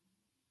with you.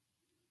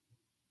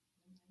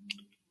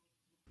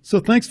 So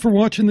thanks for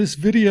watching this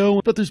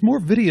video, but there's more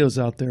videos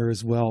out there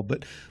as well.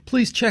 But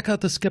please check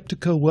out the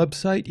Skeptiko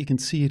website. You can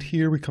see it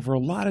here. We cover a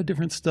lot of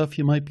different stuff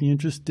you might be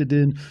interested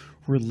in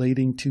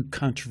relating to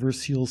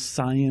controversial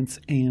science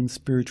and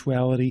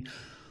spirituality.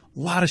 A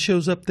lot of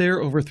shows up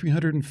there, over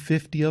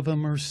 350 of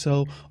them or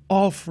so,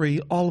 all free,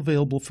 all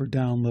available for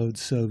download.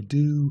 So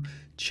do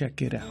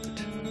check it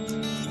out.